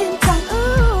looking tight.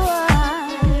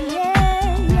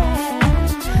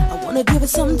 I wanna give it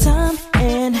some time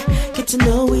and get to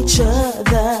know each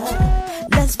other.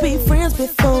 Let's be friends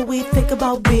before we think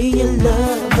about being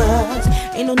lovers.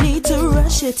 Ain't no need to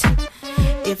rush it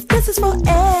if this is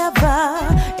forever.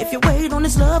 If you wait on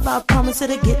this love, I promise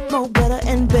it'll get more better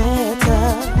and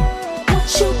better.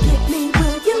 Once you get me,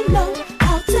 will you know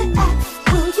how to act?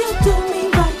 Will you do me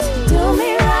right? Do me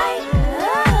right.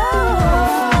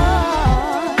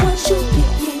 Once you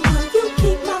get me, will you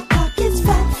keep my pockets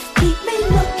fat? Keep me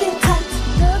looking tight.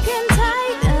 Looking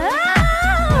tight.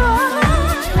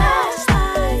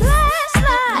 Flashlights,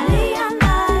 neon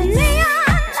lights,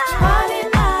 party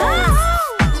lights,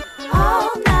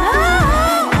 all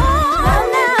night.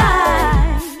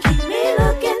 Keep me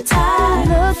looking tight,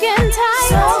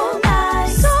 so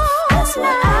nice. That's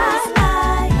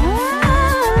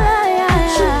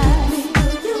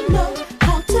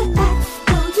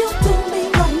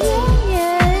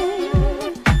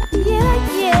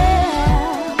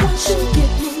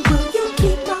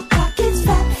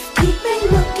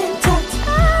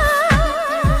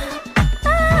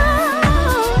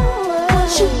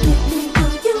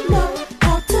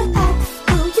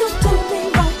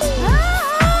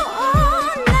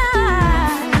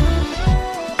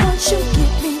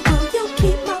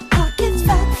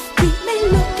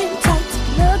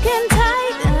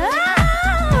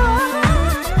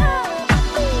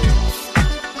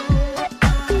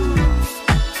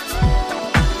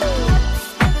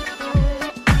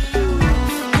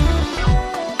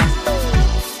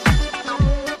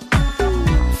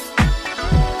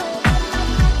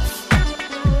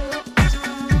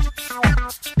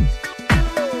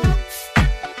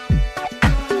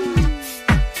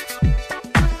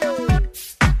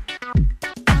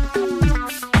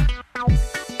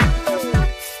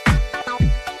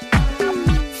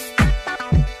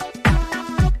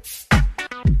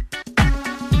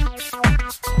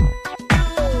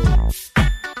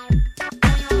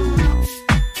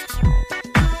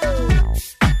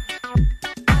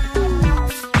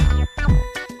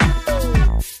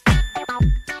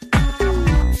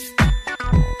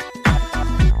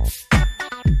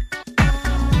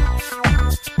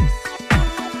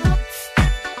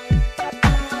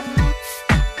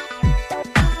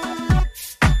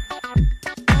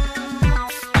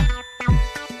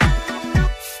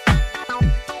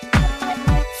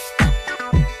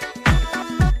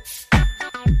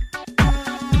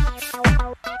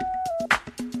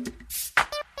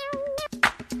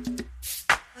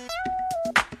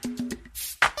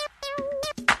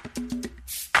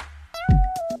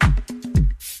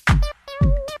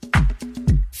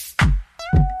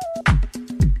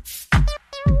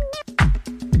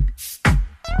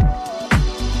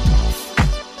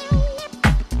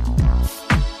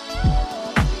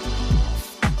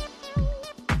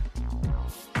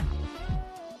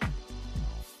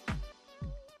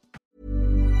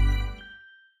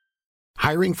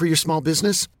Hiring for your small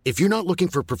business? If you're not looking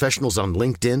for professionals on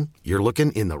LinkedIn, you're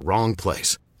looking in the wrong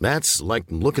place. That's like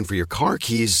looking for your car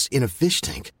keys in a fish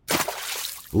tank.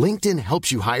 LinkedIn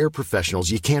helps you hire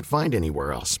professionals you can't find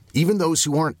anywhere else, even those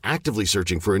who aren't actively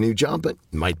searching for a new job but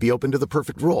might be open to the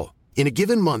perfect role. In a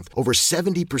given month, over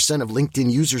 70% of LinkedIn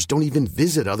users don't even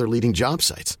visit other leading job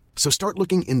sites. So start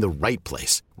looking in the right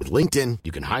place. With LinkedIn,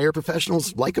 you can hire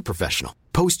professionals like a professional.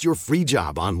 Post your free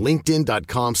job on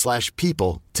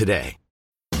linkedin.com/people today.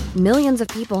 Millions of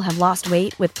people have lost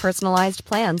weight with personalized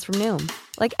plans from Noom.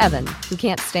 Like Evan, who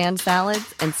can't stand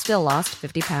salads and still lost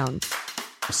 50 pounds.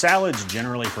 Salads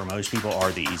generally for most people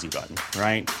are the easy button,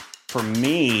 right? For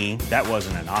me, that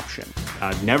wasn't an option.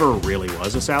 I never really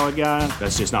was a salad guy.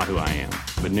 That's just not who I am.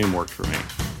 But Noom worked for me.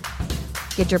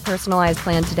 Get your personalized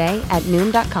plan today at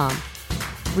Noom.com.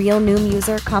 Real Noom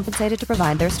user compensated to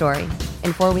provide their story.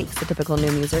 In 4 weeks, the typical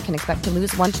Noom user can expect to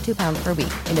lose 1 to 2 pounds per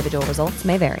week. Individual results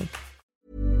may vary.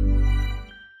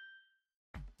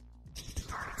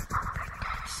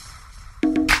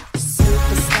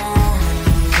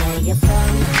 Where you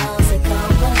from? How's it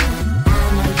going? I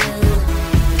know you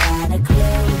got a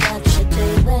clue what you're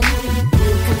doing.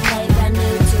 You can play brand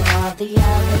new to all the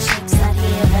other chicks out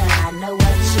here, but I know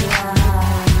what you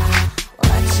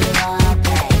are,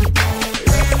 baby.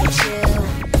 Look at you,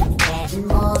 getting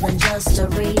more than just a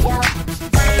re-up.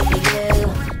 Baby, you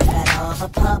got all the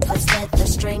puppets with the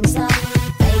strings up.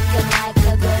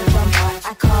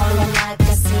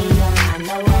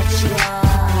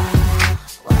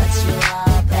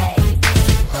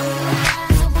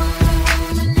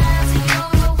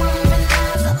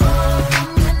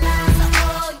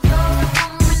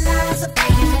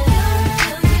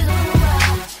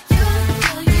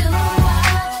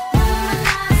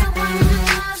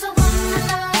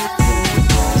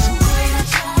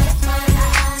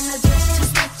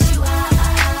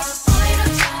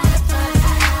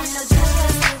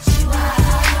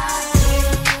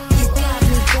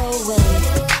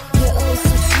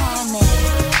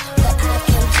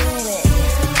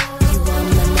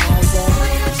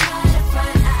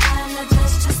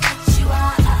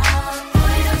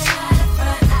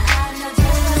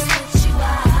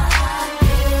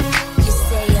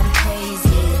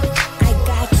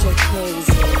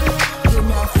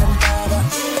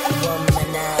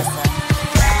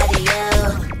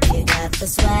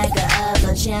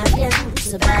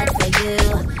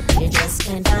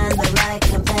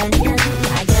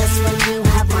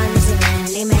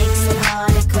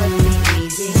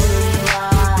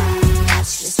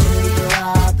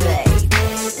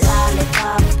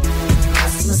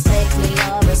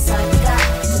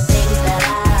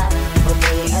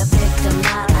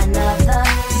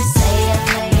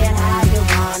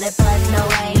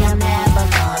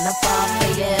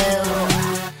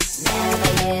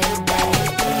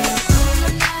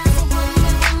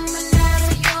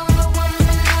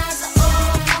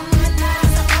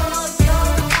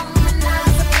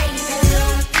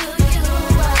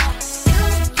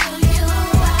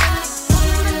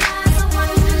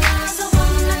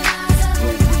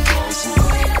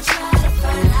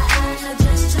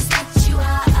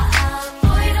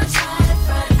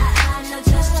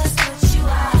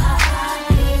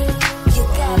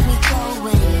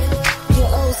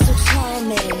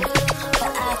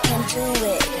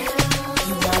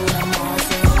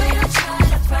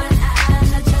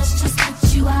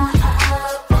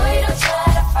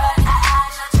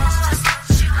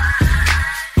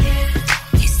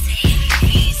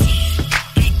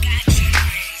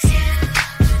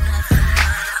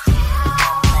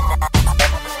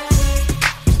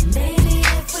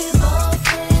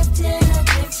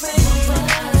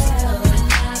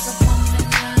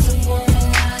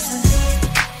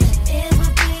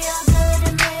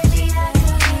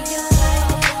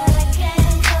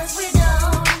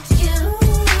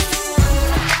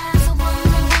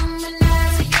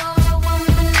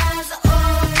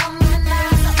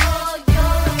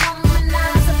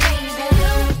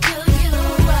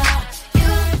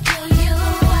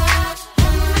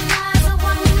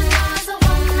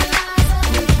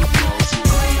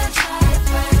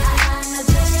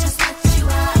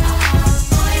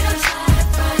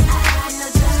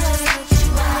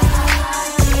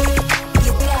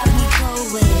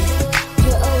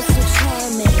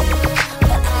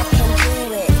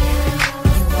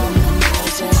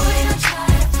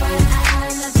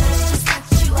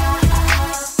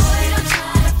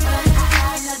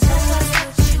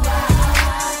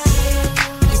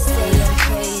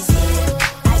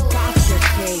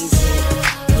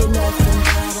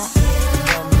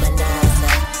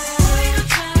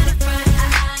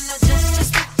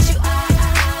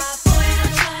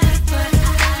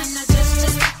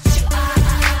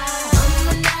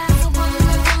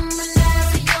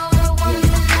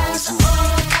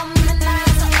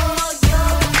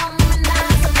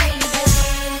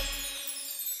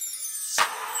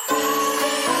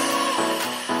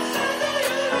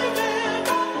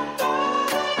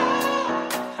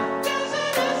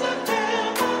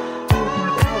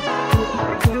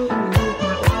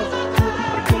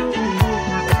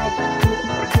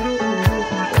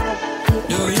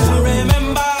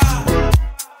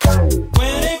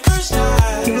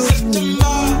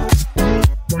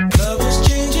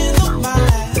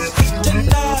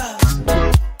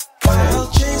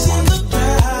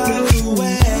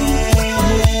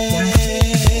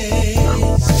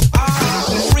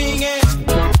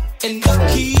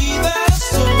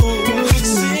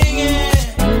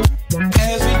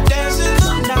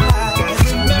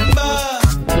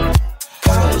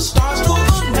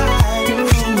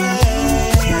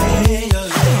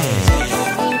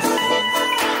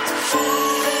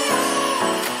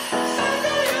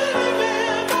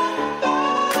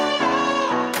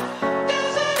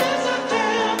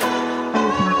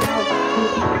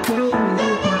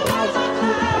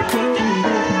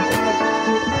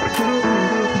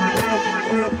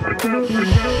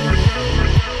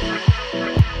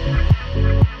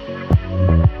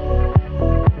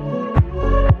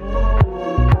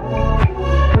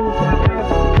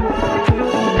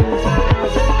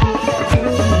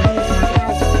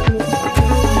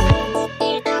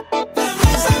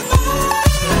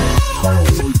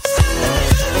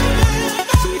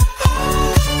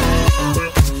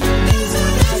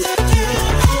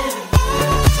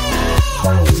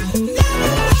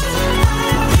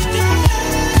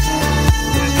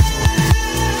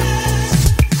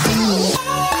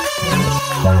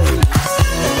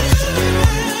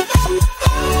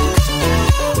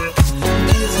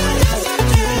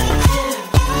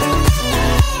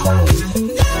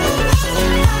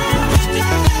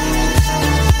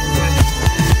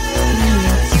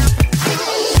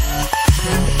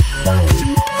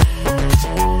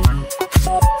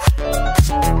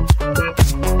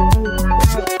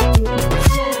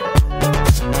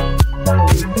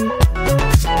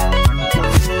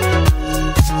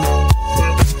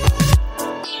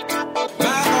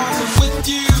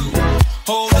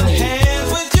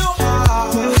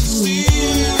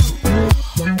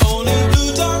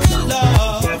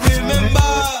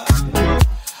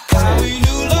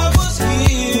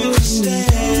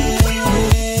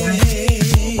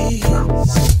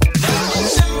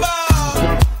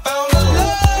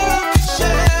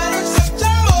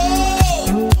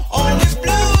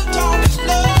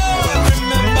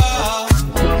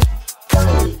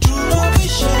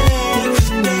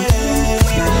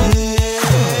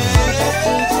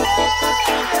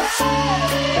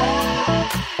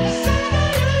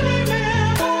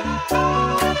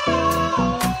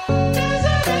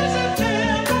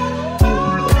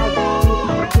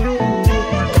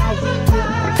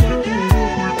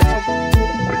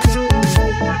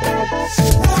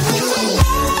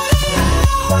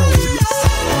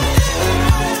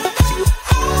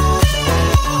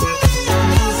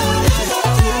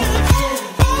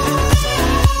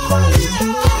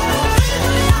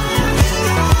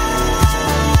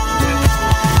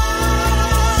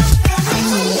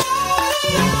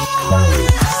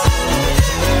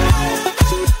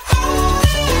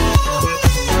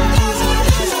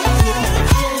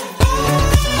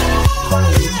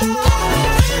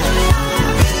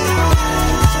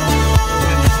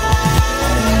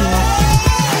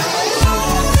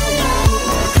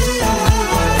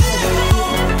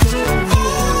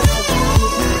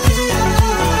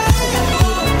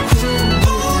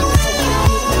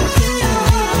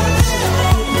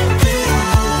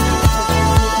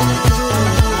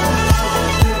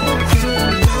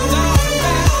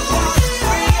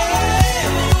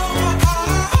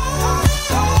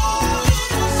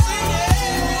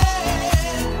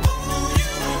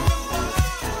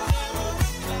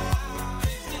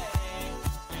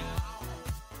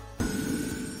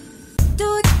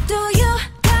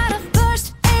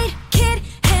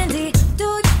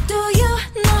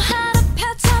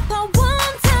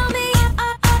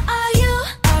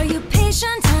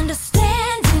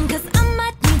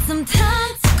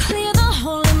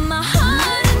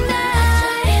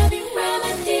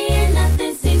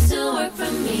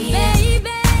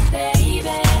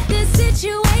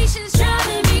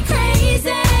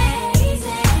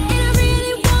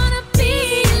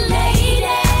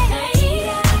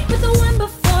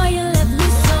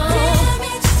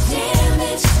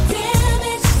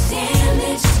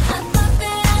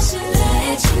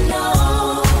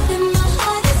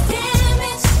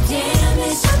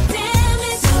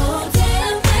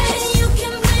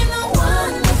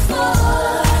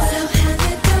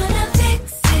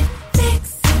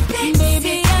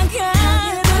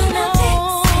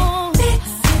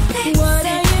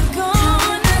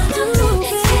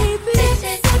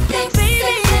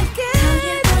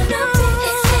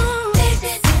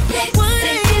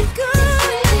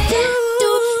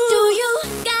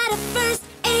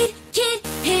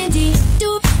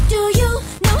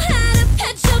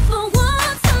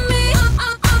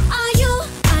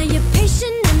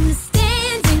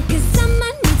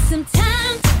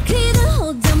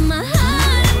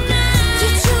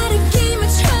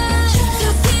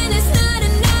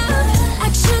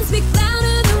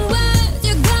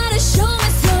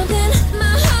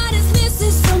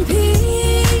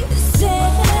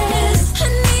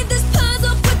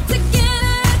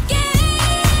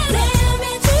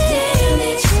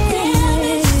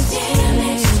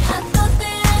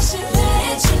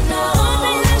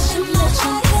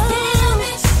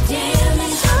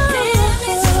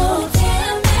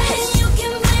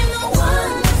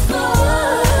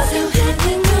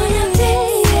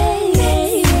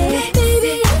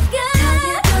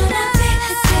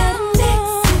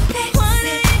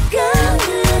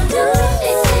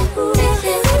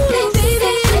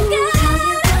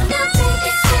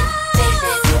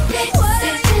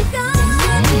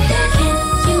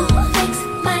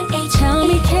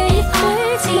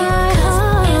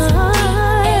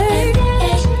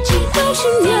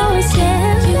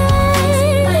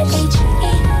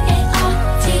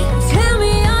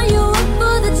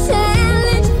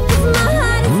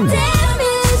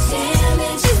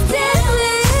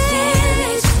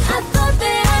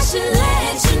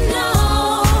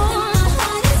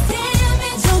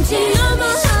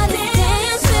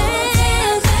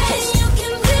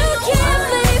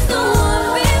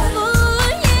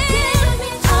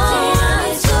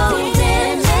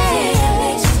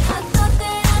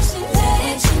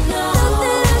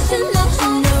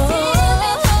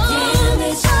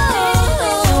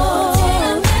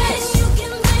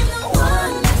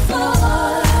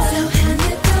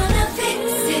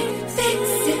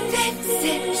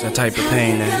 type of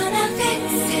pain that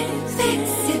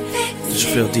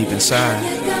you feel deep inside.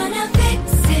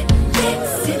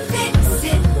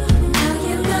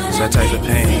 It's that type of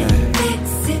pain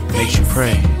that makes you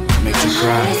pray, makes you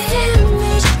cry.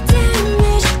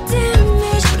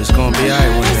 But it's gonna be alright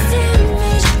one day.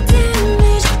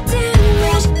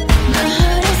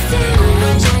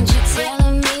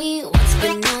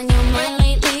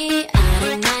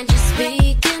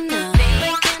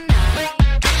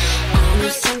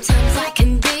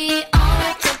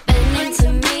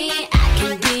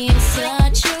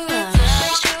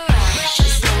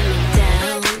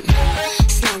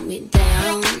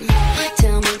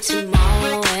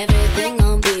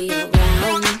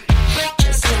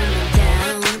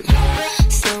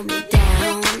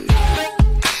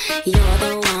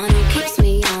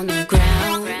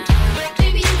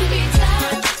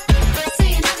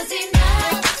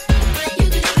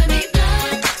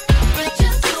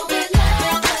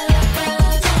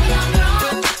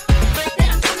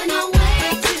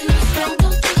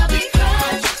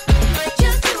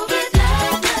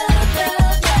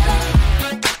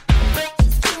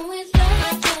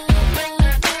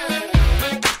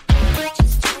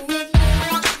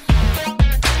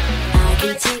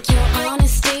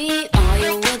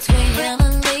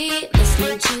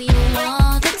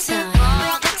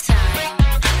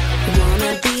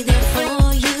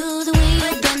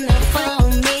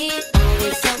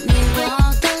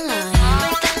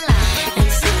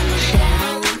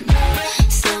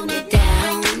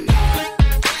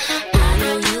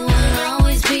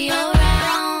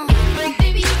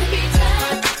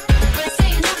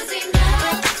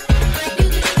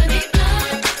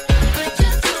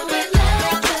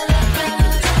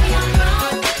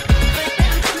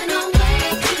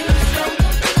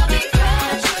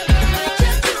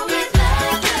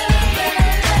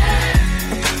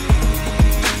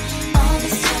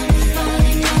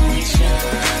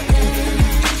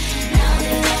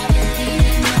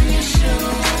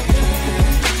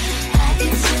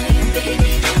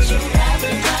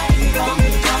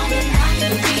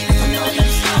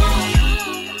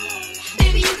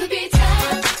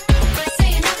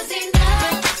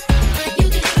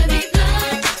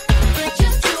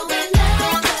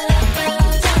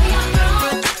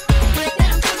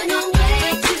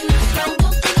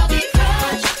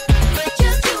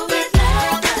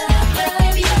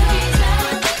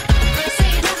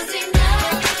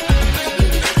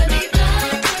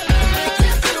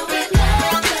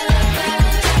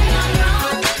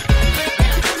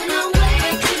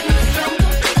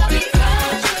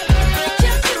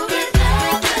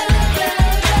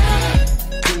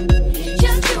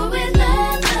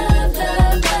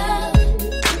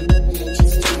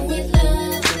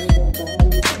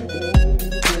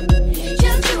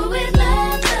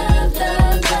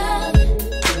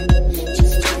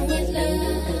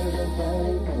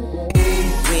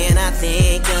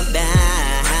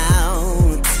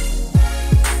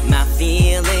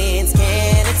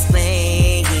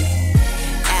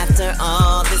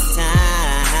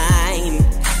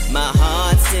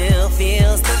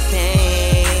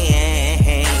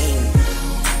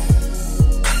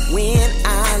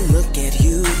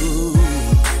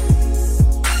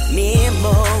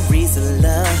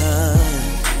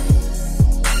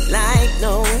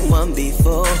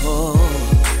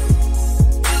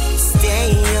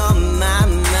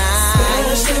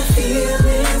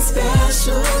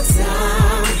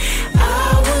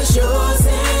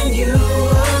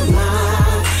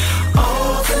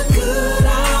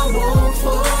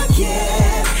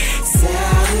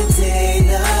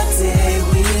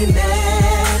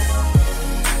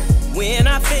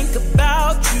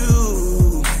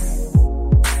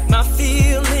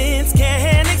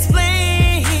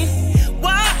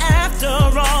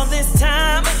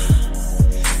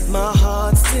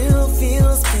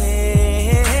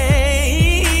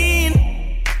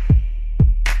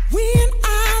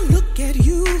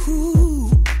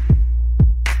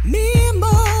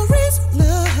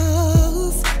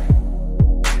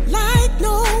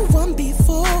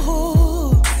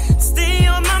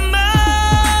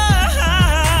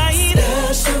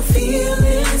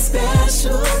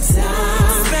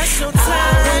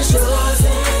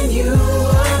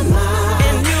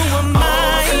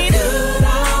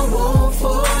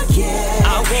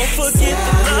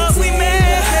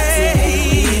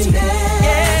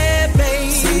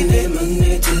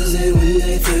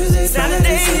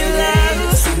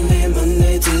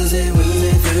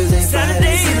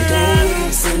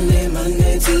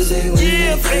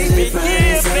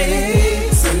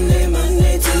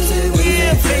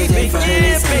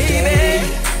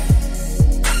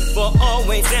 For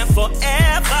always and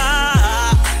forever.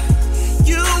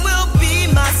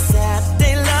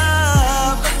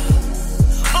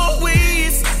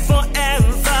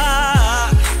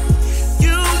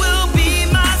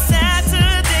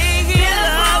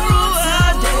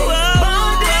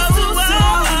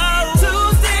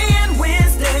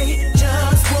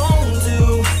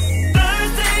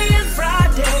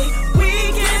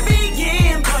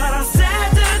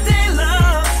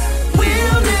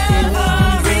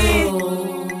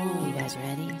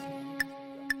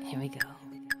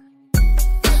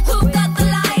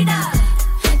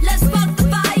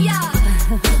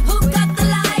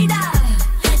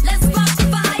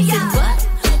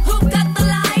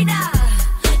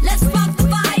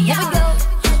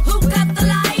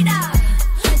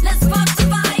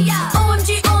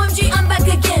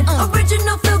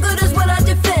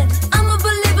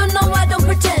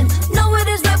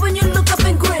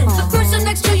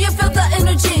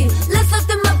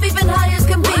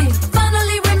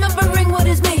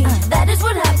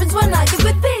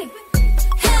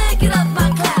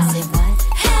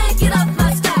 get off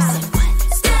my style.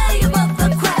 Stay above the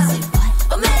crowd.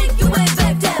 Or make your way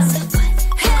back down.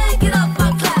 Hey, get off my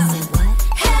cloud.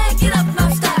 Hey, get off my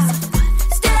style.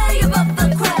 Stay above the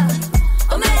crowd.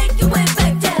 Or make your way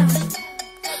back down.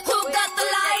 Who got the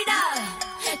lighter?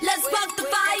 Let's spark the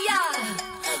fire.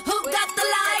 Who got the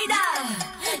lighter?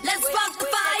 Let's spark the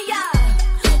fire.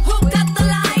 Who got the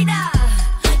lighter?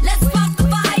 Let's spark the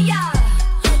fire.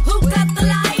 Who got the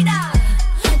lighter?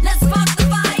 Let's spark the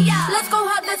fire. Let's go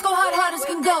hard as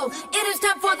can go. It is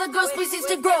time for the girl species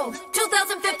to grow.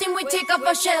 2015 we take off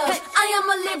our shells. I am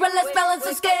a Libra, let's balance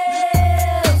the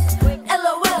scales.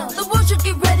 LOL, the world should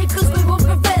get ready cause we will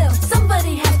prevail.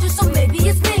 Somebody has to, so maybe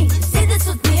it's me. Say this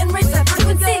with me and raise that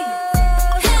frequency.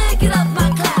 Hey, get off my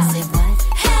cloud.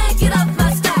 Hey, get off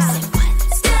my style.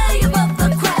 Stay above the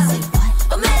crowd.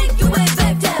 Or make your way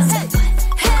back down.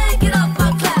 Hey, get off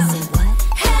my cloud.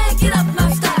 Hey, get off my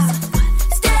style.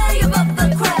 Stay above the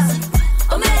crowd.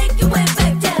 Or make your way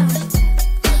back down.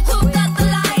 Who got the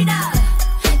lighter?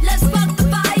 Let's spark the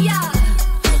fire.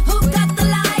 Who got the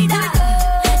lighter?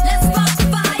 Let's spark the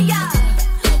fire.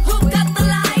 Who got the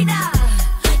lighter?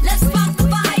 Let's spark the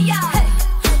fire.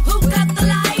 Who got the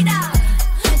lighter?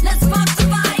 Let's spark the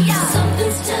fire.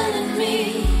 Something's telling me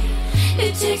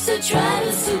it takes a try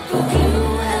to super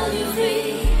glue hell you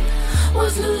read.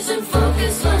 Was losing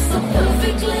focus, lost the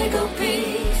perfect Lego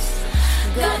piece.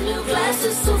 Got new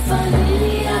glasses, so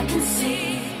finally I can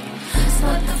see.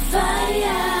 Spark the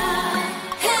fire.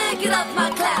 Hey, get off my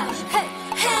cloud.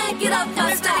 Hey, get off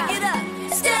my style. Get up.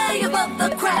 Stay above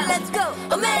the crowd. Let's go.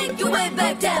 Or make your way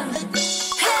back down.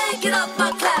 Hey, get off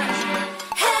my cloud.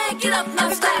 Hey, get off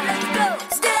my style. Let's go.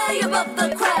 Stay above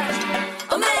the crowd.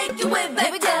 Or make your way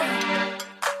back down.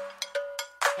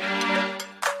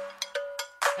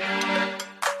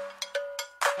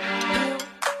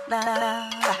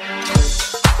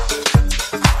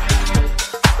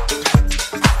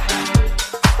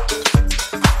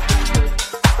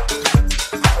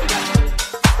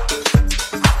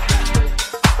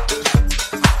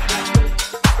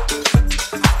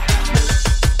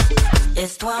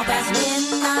 It's 12 past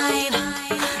midnight.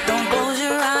 Don't close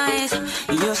your eyes.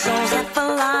 Your soul's set for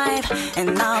life,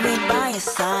 and I'll be by your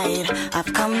side.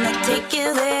 I've come to take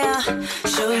you there,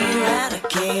 show you how to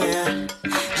care.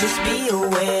 Just be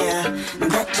aware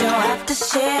that you'll have to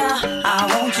share. I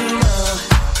want your love.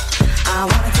 I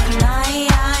want it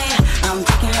tonight. I'm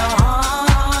taking your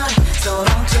heart, so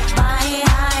don't you fight.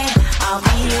 I'll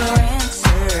be your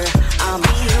answer. I'll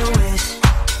be your wish.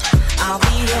 I'll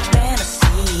be your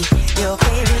fantasy, your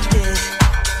favorite dish.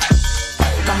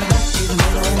 From the back to the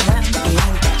middle and round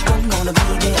again. I'm gonna be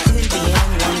there to the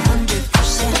end,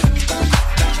 100%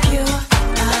 pure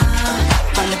love.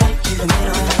 From the back to the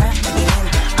middle and round again.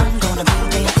 I'm gonna be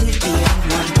there to the end,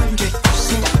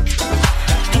 100%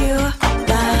 pure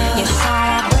love. You saw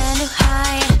a brand new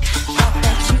high, thought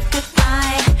that you could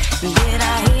fly. Did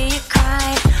I hear you cry,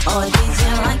 or did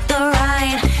you like the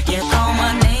ride? You call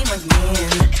my name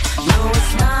again. No,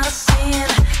 it's not a sin.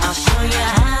 I'll show you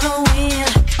how to win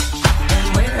and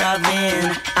where I've been.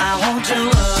 I want your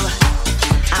love.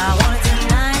 I want it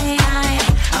tonight.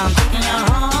 I'm taking your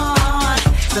heart,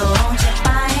 so don't you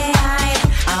fight.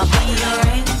 I'll be your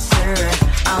answer.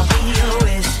 I'll be your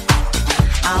wish.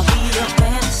 I'll be your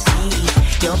fantasy,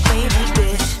 your favorite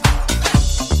bitch.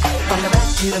 From the back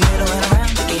to the middle and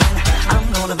around again. I'm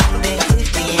gonna be there to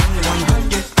the end,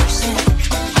 100%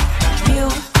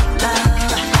 pure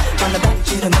love. From the back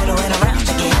to the middle and around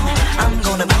again. I'm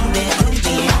gonna be there to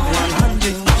the end,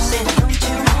 100%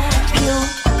 pure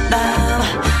love.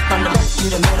 From the back to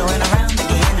the middle and around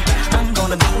again. I'm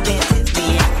gonna be there to the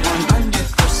end,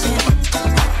 100%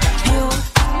 pure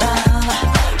love.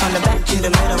 From the back to the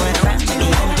middle and around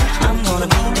again. I'm gonna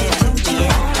be there to the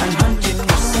end,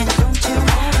 100%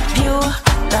 pure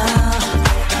love.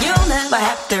 You'll never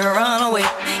have to run away.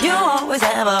 You'll always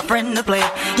have a friend to play.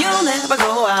 You'll never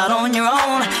go out on your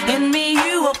own. In me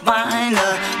you will find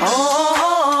a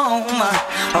home,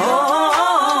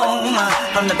 home.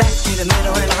 From the back to the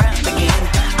middle and around again.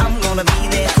 I'm gonna be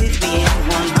there to the end,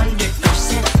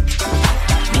 100%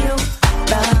 pure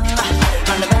love.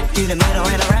 From the back to the middle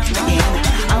and around again.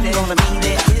 I'm gonna be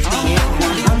there to the end,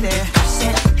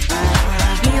 100%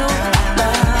 pure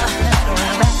love.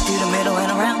 Back to the middle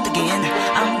and around again.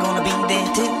 I'm gonna be there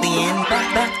to the end.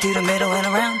 Back to the middle and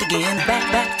around again.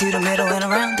 Back to the middle and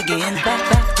around again.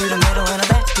 Back to the middle and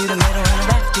back to the middle and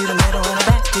back to the middle and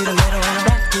back to the middle and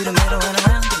back to the middle and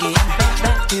around again.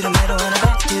 Back to the middle and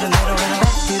back to the middle and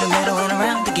back to the middle and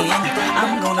around again.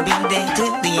 I'm gonna be there to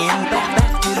the end.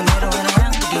 Back to the middle and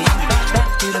around again. Back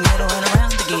to the middle and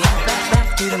around again. Back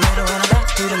to the middle and back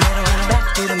to the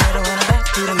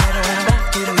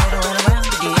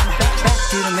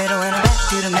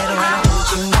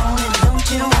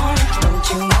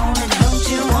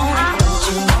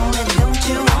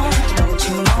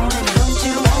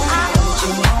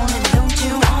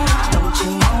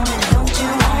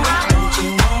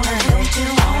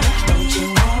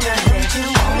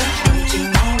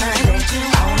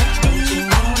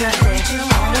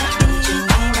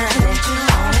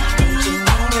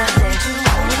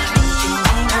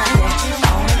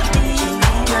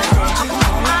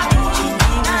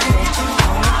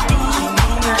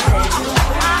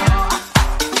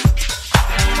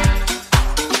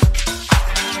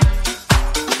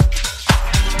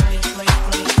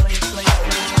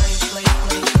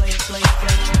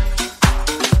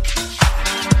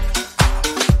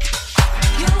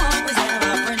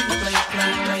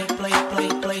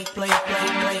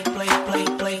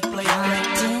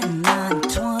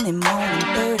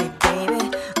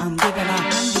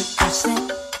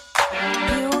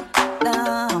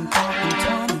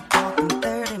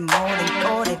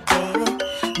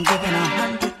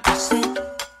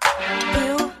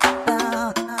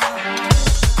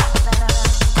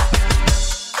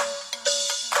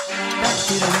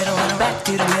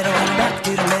to the middle and back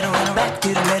to the middle and back to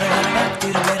the middle and back to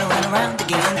the middle and around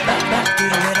again. Back to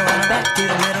the middle and back to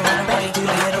the middle and back to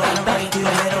the middle and back to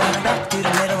the middle and back to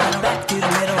the middle and back to the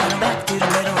middle and back to the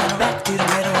middle and back to the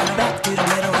middle and back to the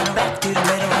middle and back to the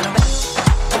middle and back.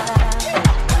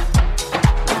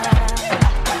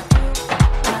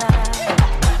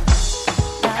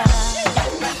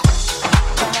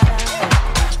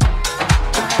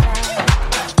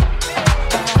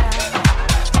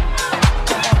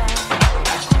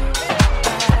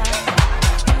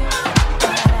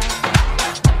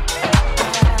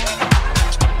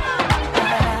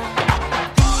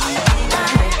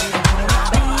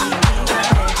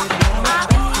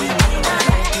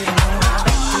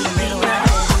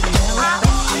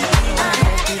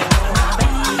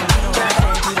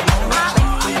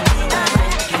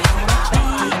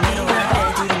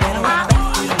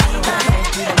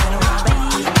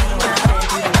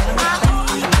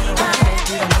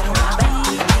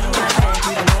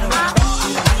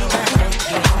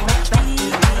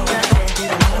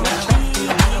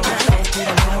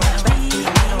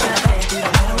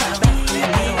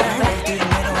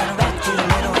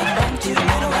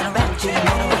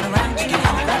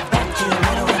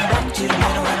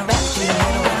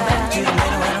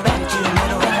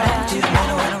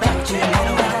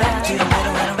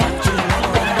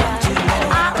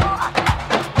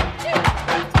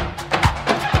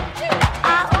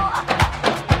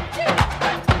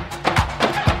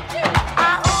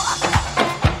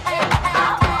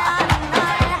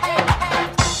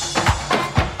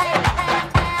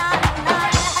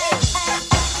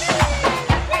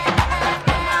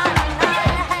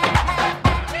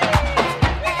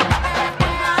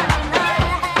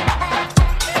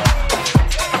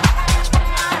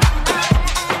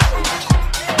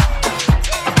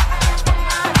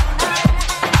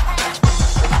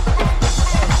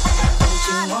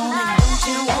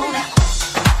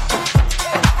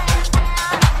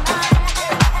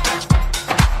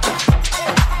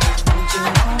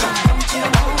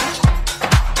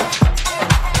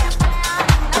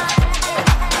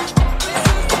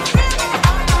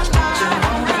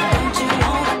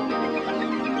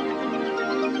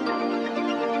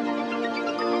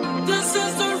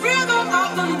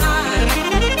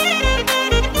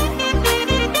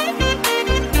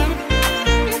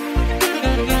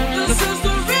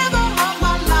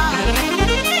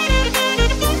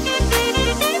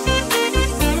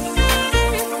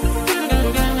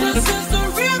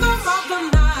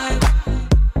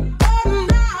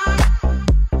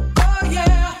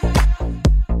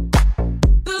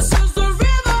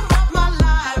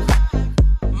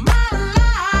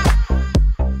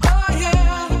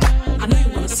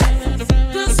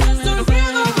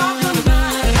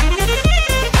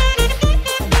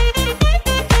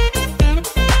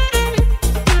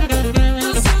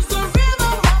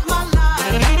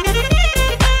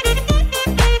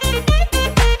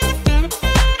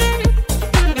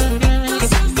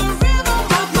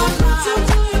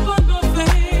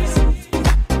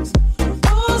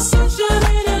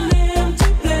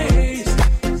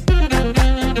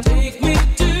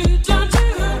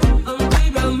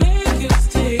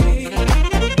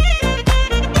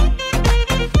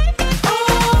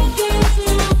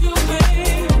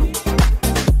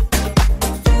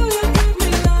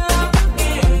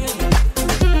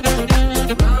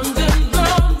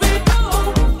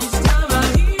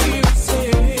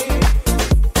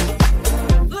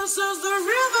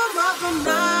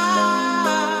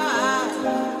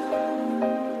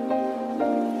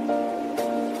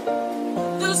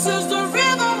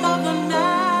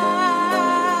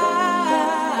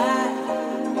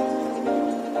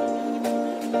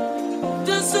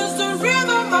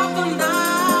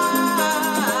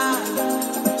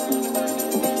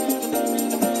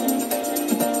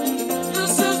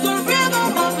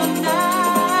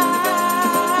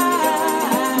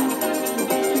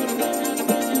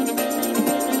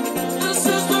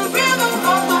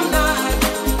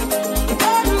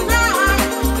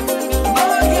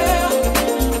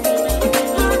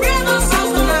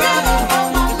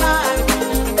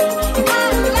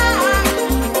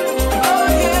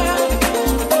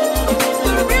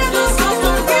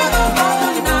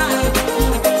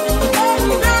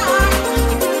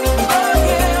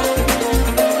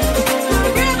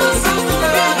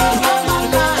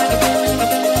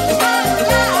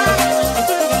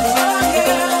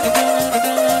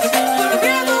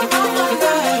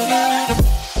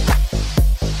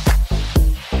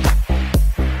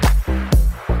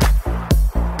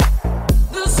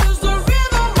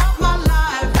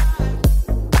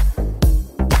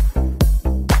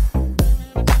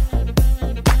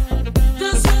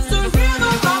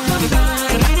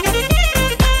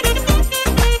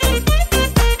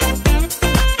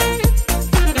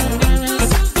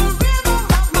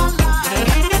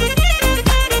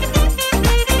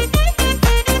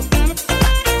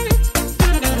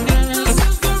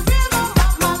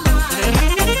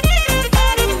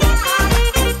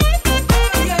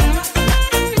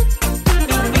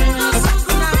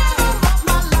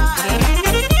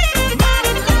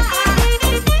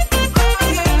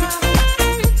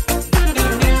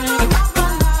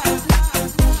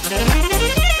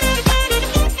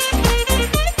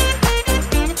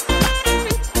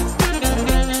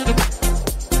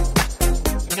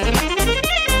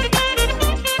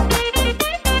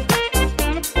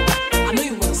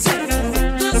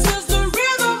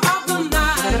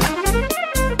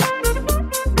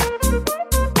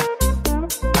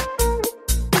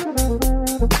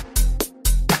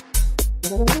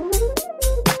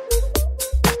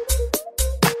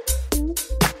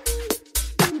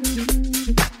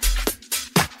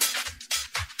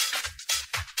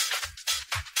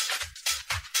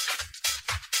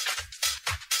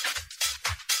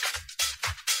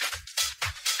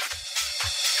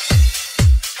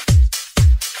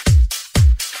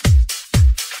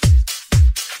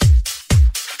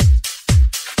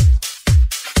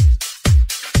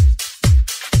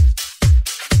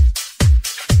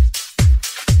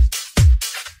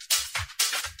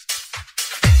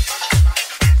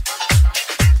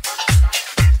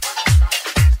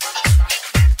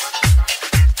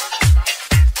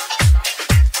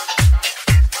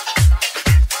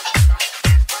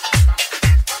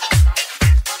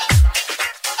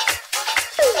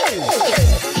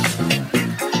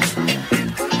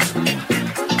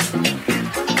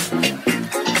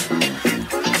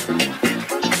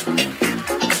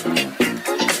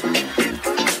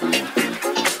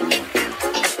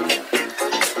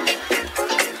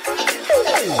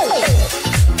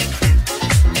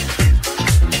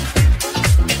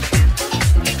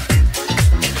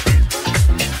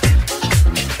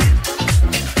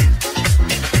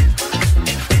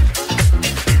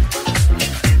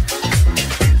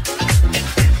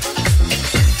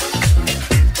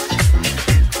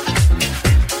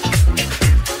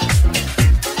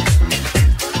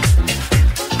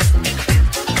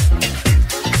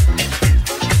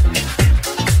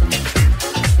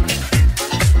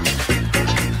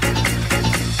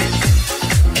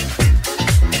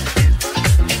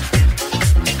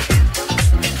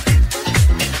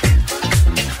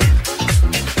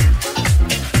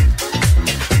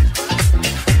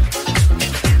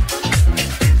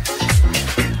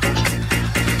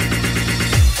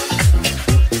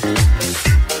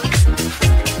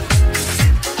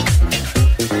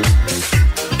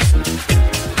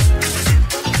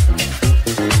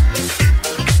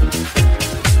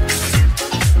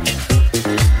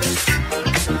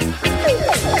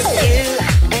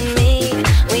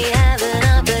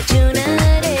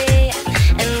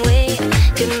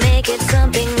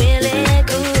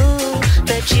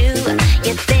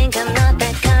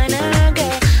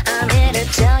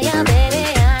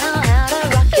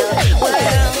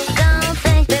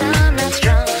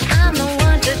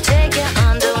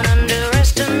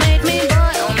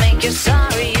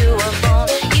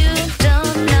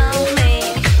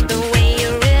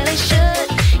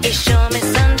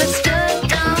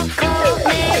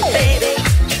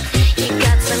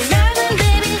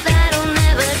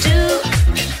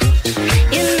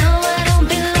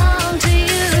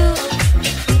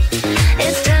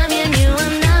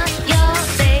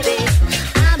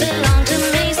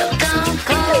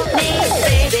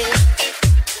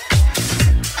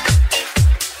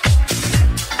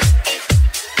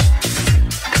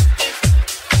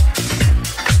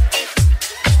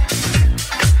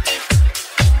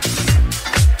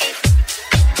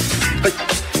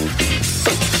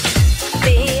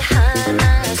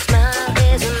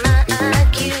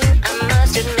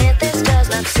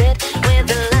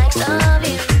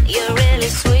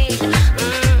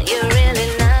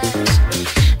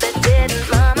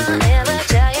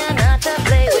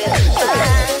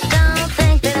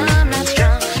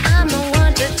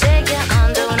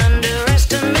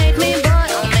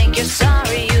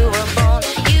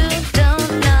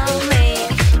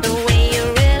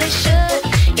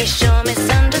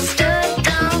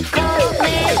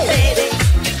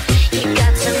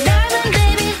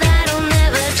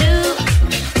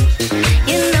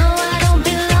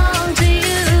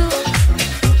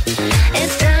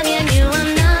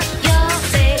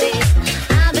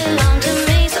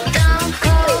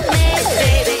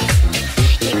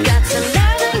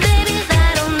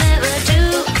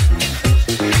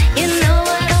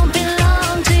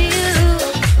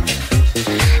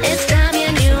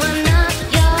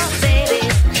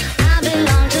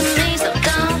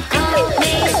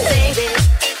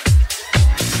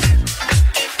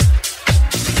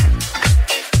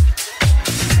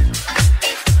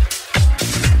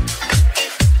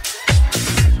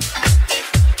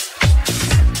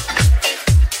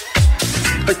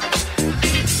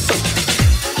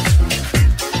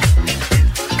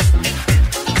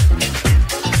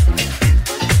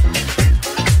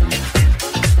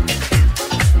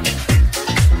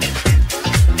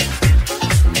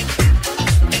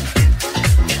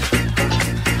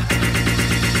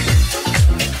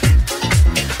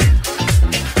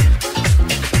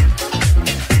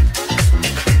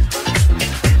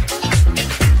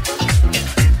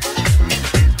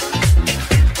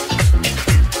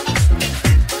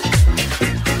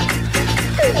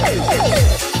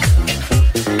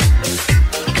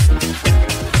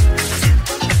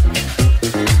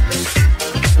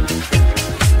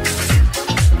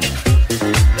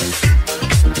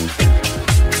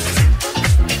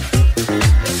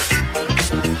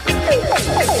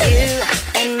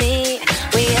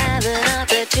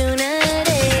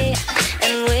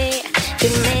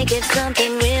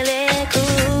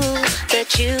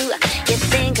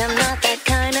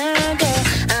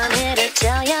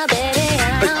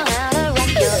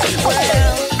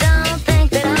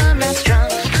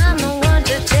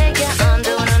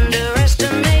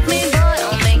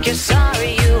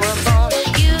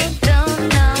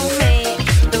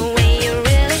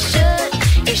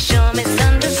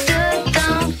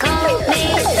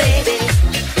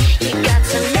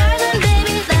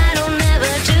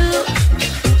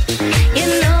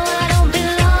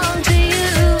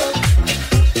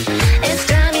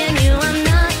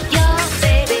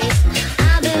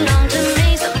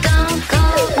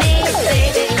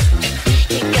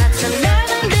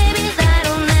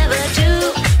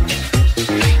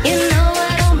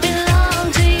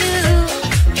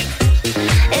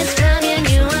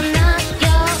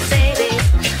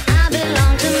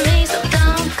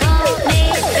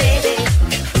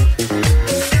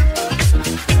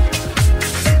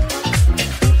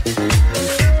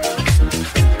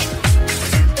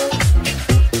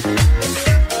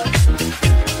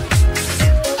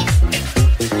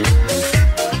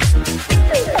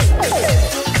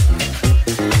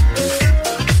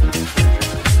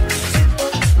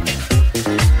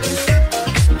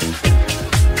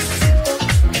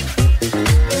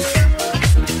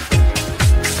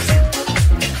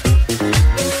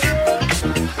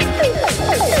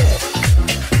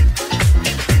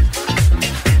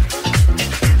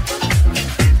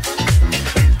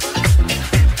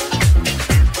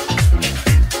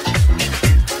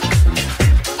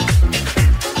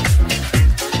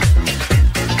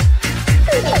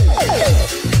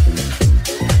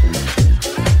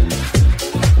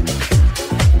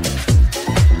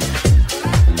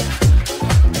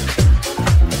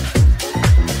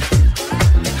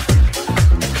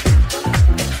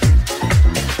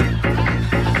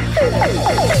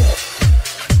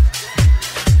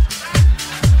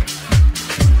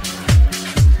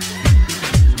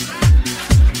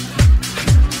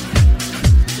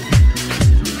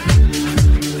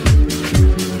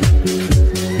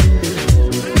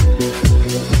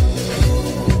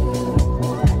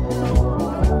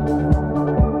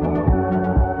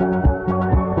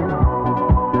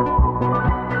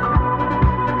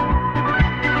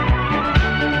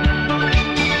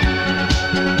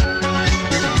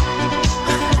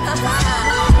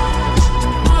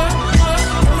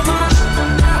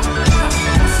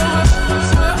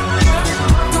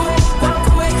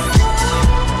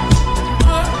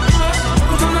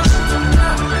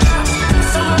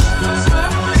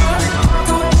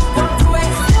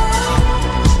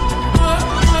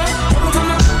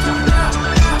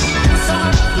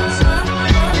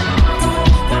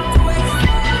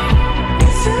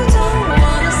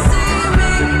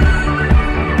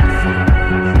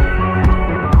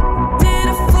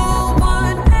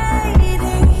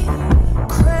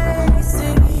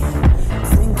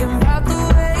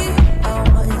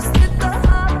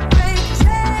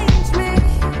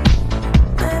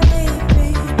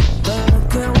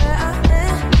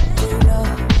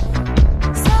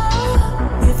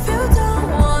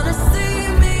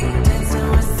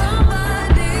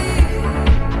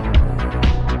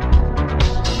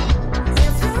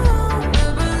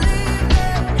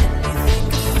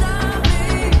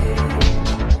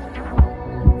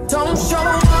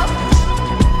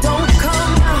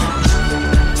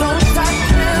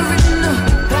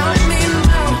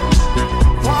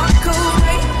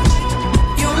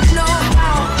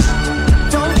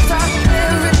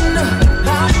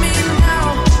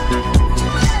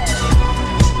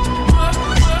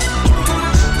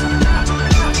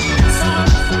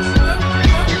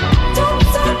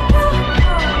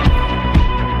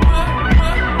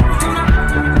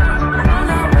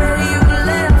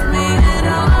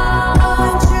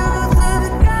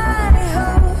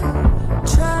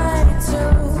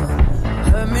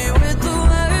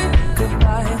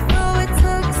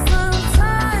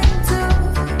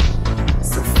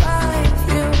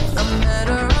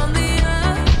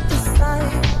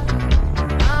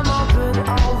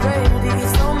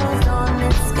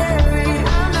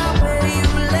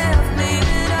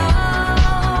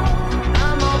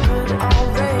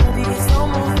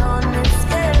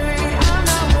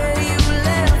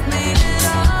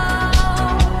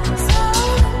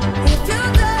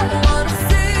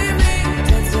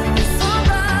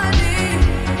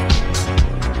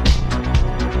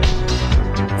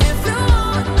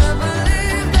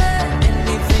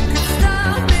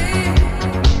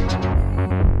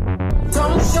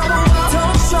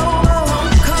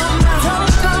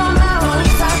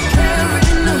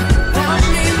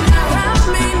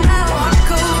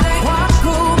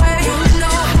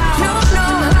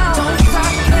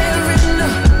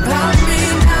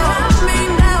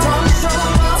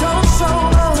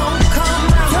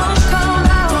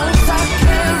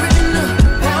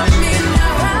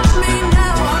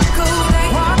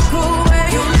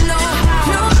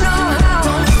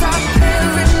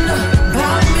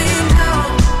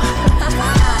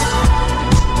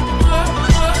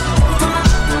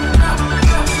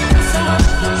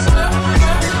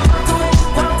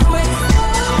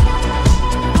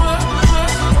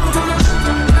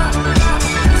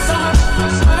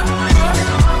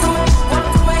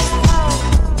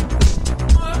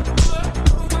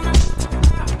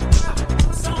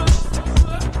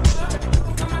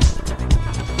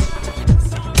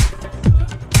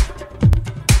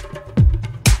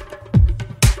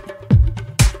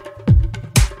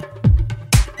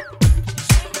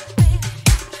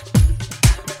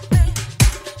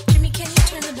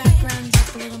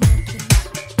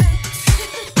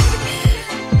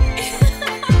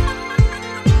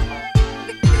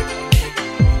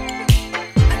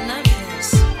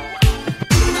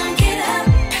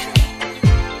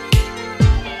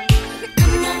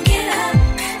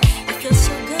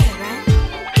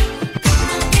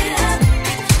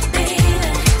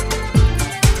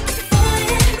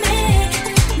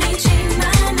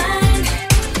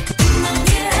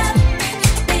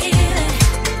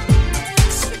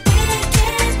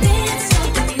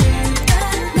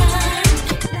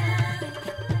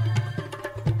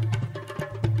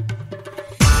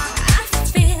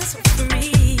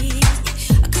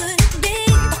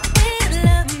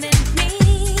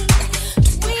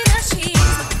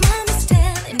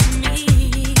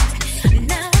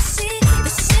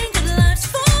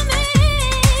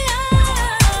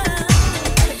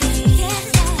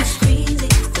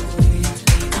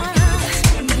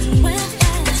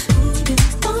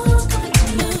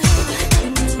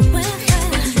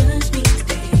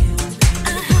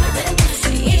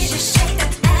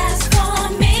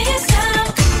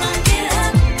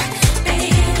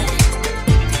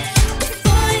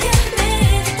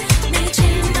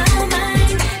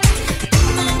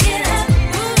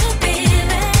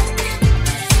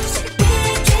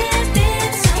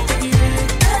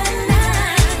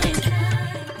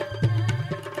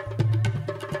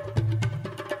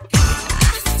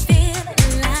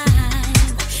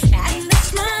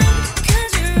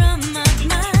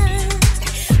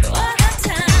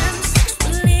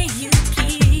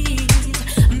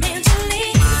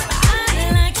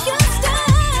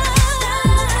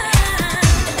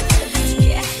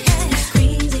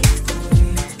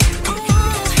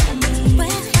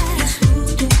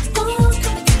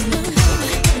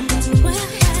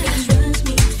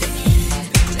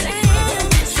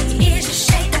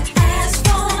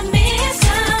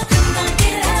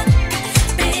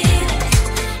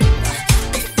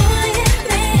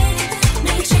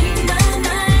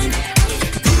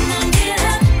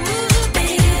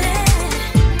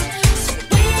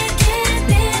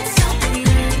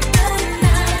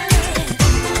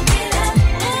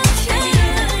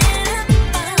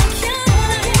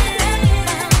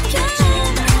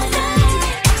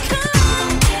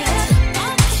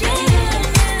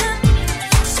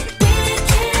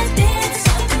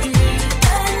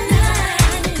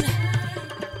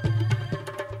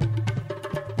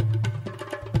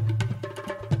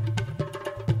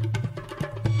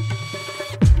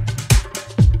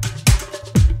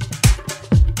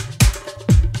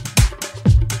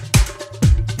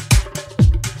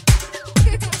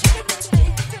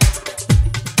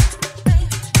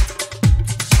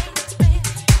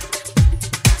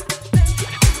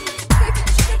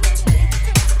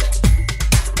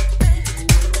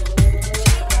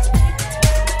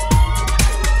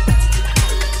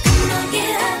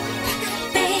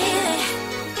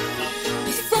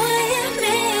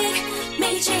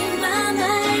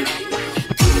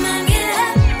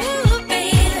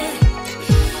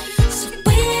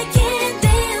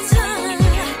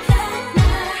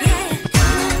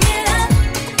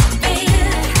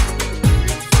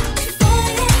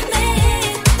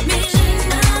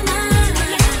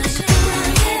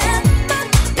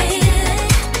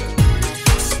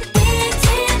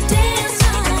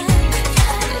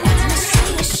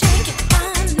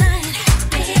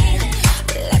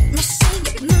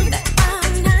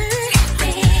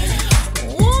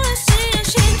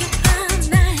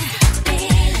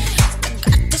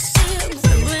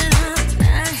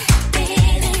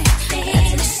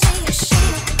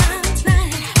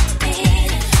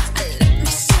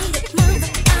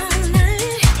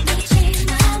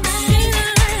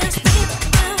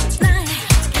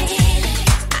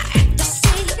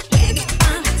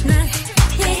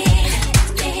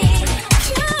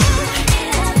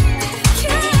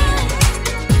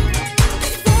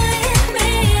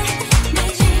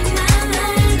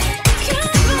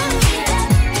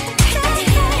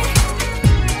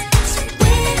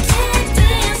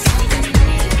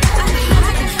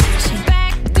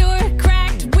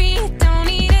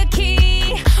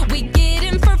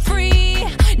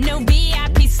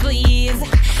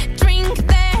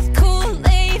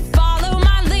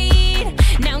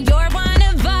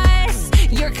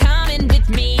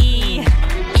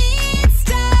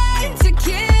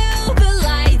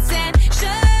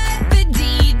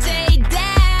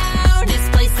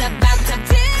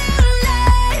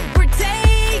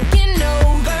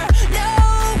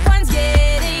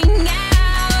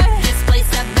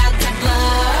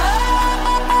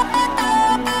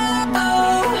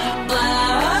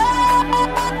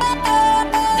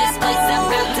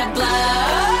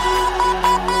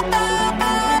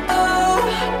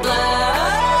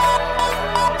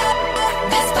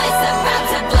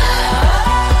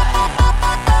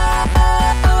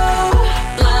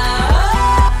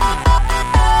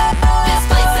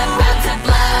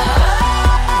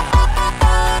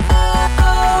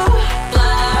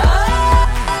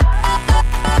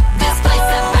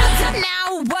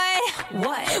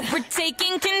 We're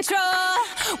taking control.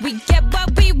 We get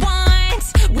what we want.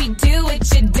 We do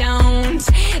what you don't.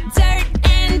 Dirt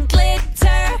and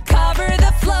glitter cover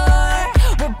the floor.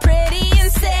 We're pretty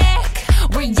and sick.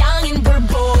 We're young and we're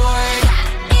bored.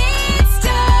 It's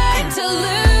time to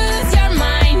lose your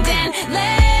mind and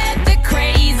let the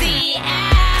crazy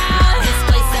out. This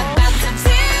place about to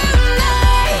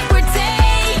tonight. We're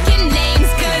taking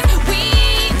names 'cause we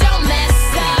don't mess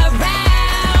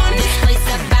around. This place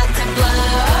about to blow.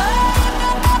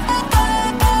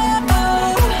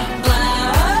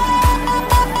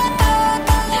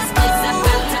 This place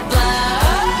about to blow.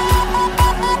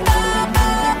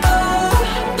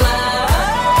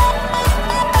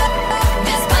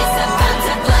 This place about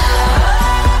to blow.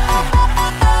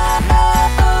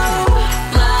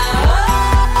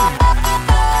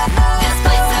 This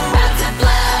place about to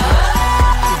blow.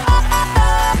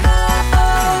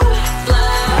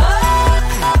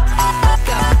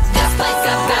 This place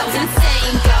about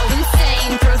insane, go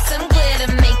insane. Throw some glitter,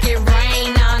 make it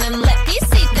rain on 'em. Let me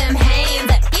see them hands,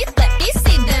 let me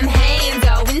see them hands.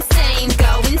 Go insane,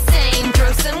 go insane.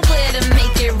 Throw some glitter,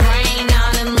 make it rain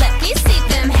on 'em. Let me see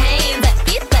them hands, let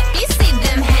me see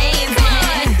them hands.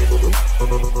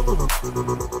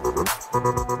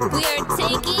 We are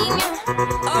taking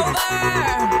over.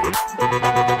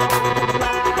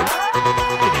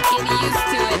 Get used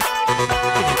to it.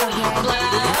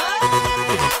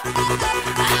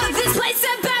 This place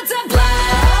about to blow.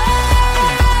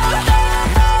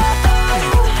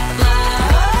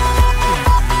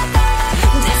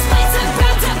 This place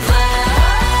about to blow.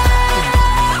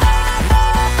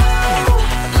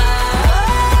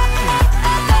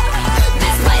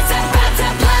 This place about to blow. This place about to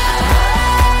blow.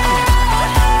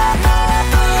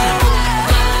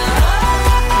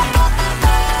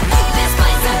 This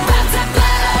place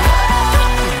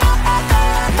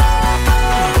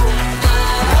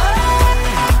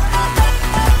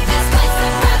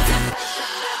about to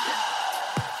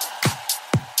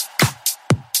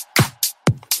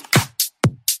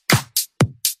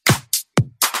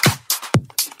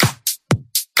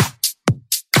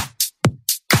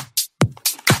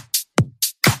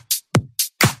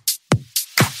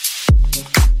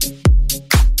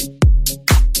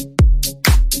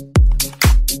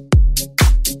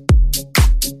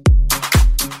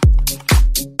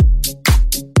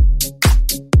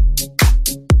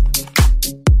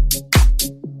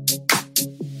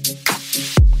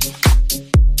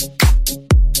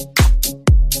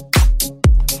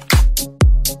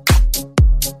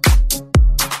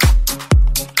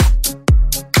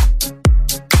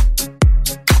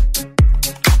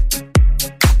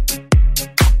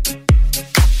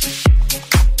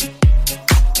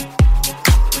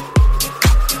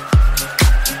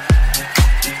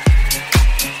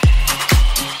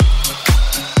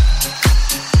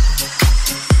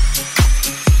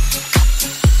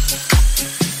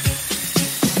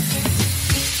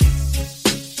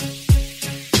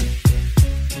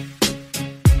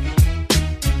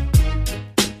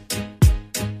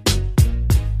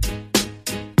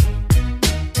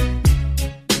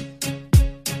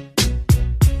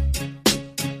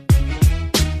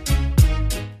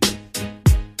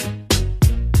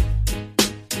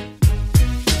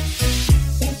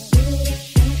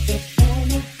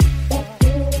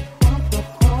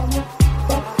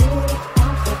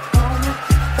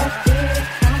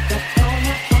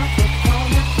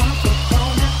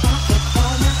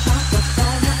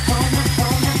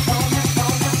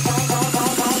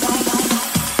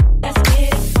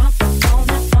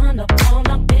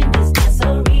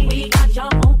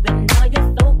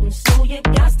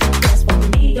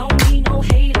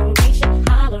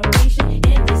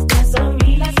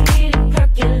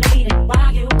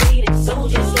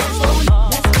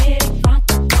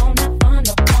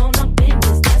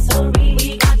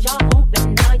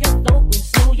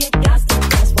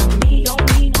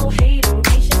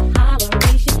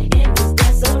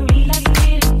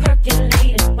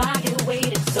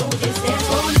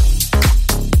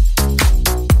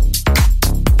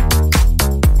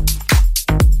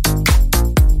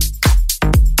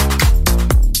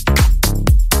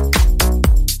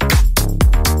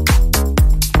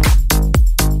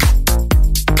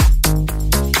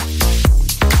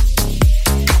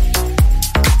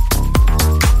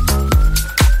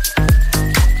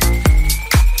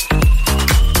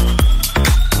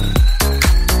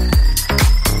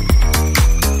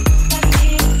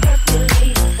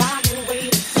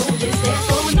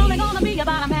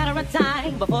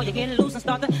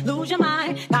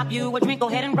you a drink, go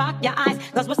ahead and rock your eyes.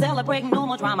 Cause we're celebrating no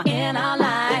more drama in our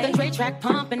lives. If the track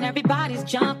pumping, everybody's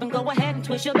jumping. Go ahead and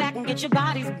twist your back and get your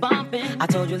bodies bumping. I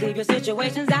told you leave your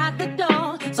situations at the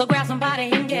door, so grab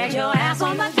somebody and get your ass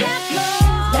on the dance floor.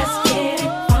 Let's get it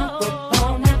crunk up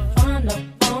on that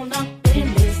fun up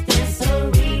in this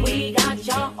dancery. We got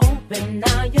y'all open,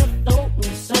 now you're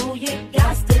floating, so you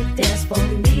got to dance for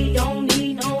me. Don't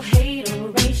need no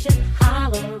hateration,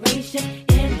 holleration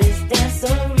in this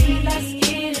dancery. Let's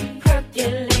get it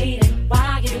percolating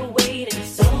while you're waiting,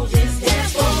 so just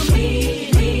dance for me.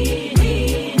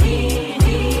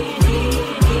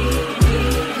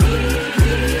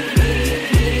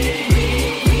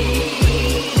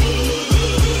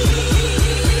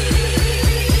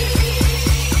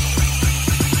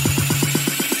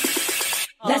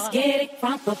 Let's get it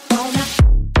crunk up on that.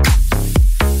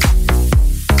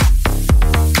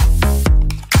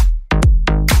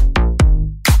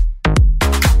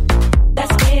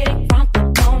 Let's get it crunk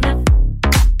up on that.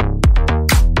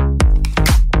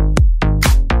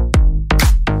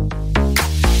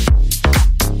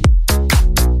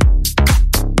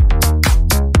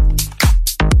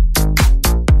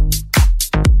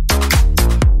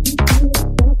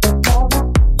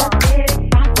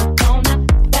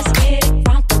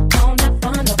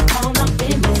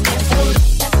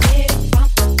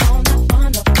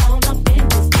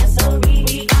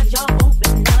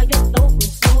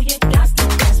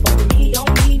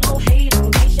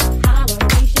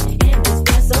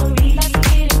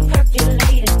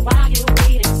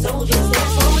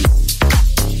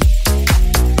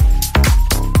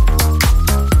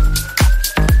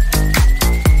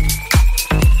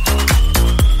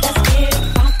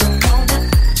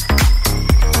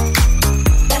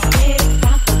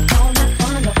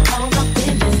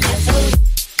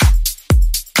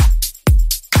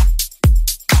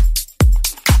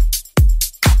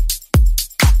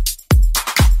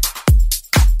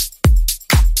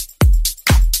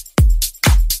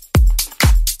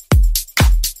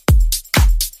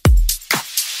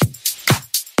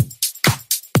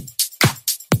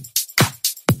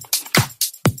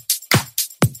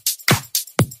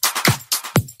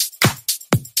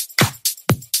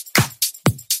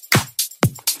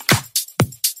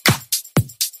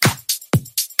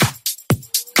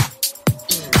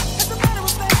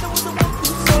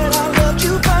 Said I loved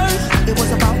you first. It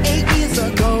was about 8 years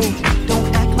ago.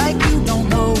 Don't act like you don't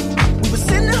know. We were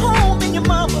sitting at home in your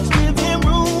mama's living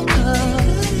room.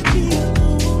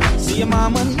 See, your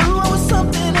mama knew I was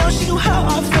something else. She knew how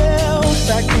I felt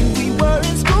back when we were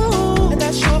in school. And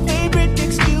that's your favorite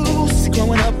excuse.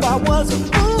 Growing up, I was a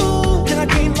fool. And I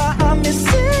can't lie, I'm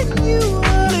missing you.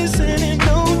 Listening,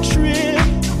 no trip.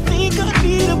 Think I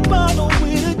need a bottle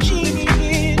with a genie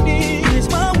in it. Here's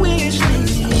my wish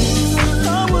list.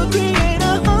 I would create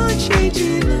a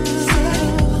heart-changing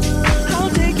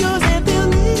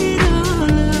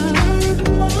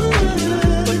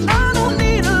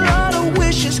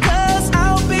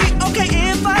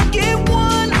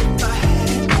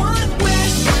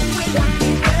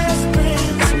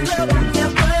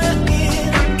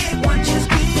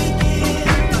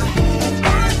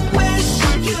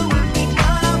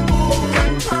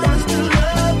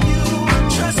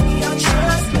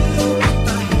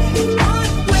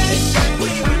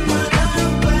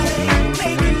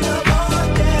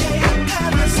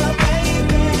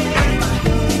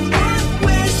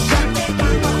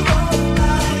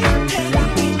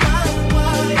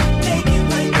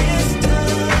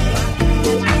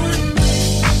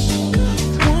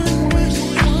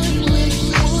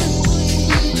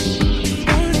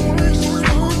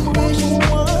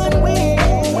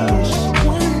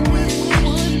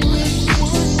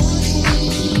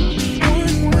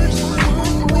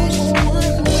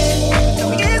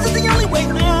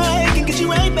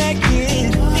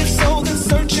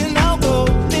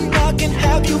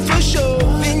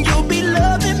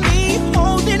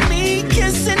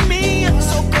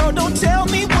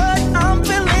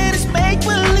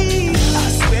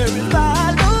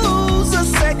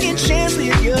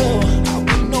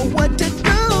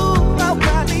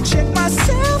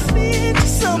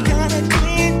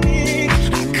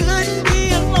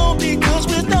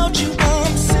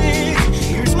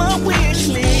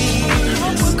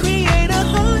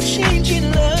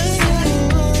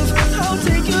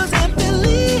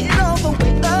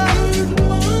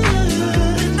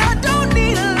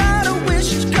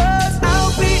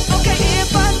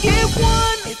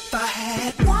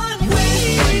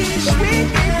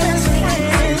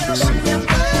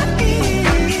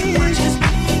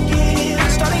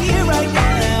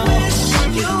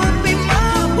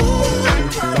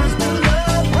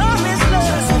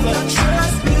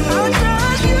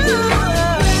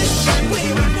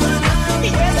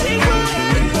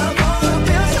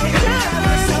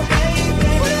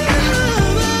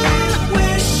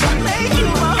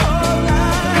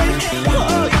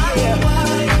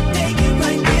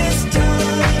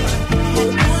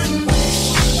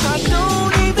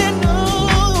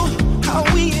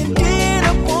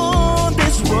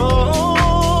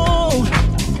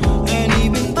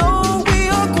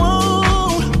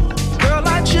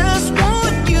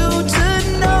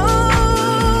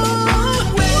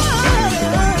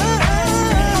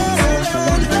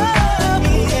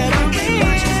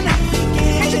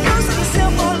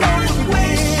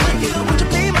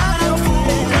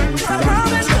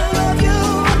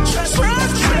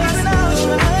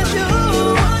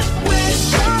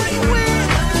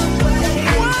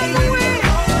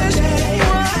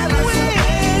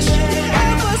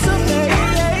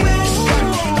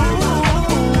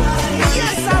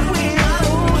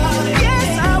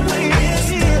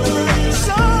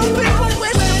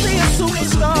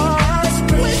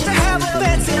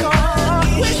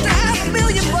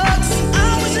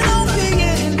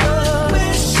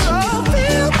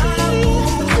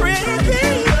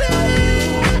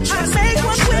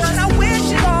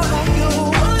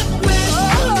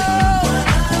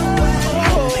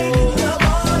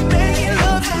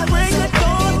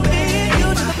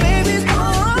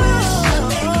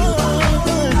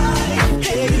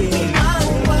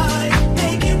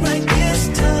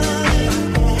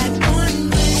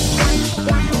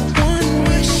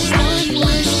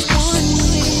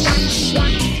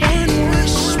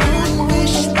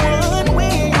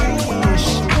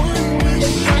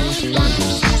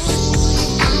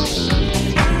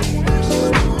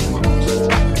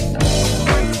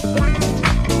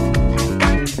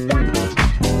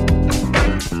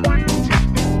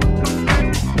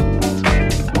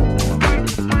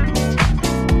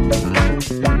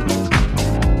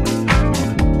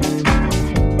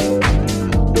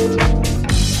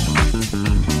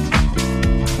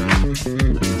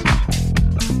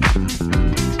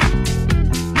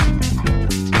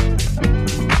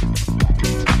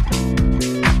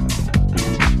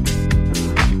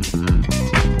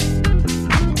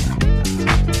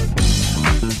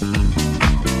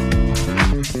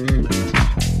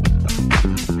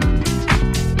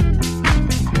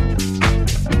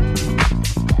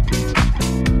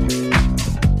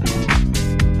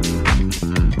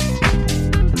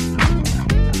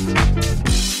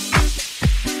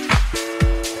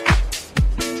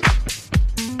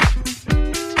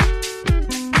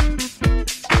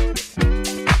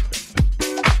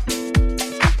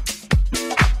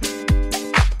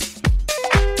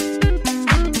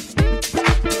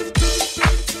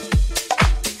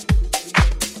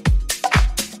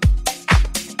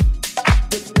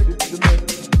you know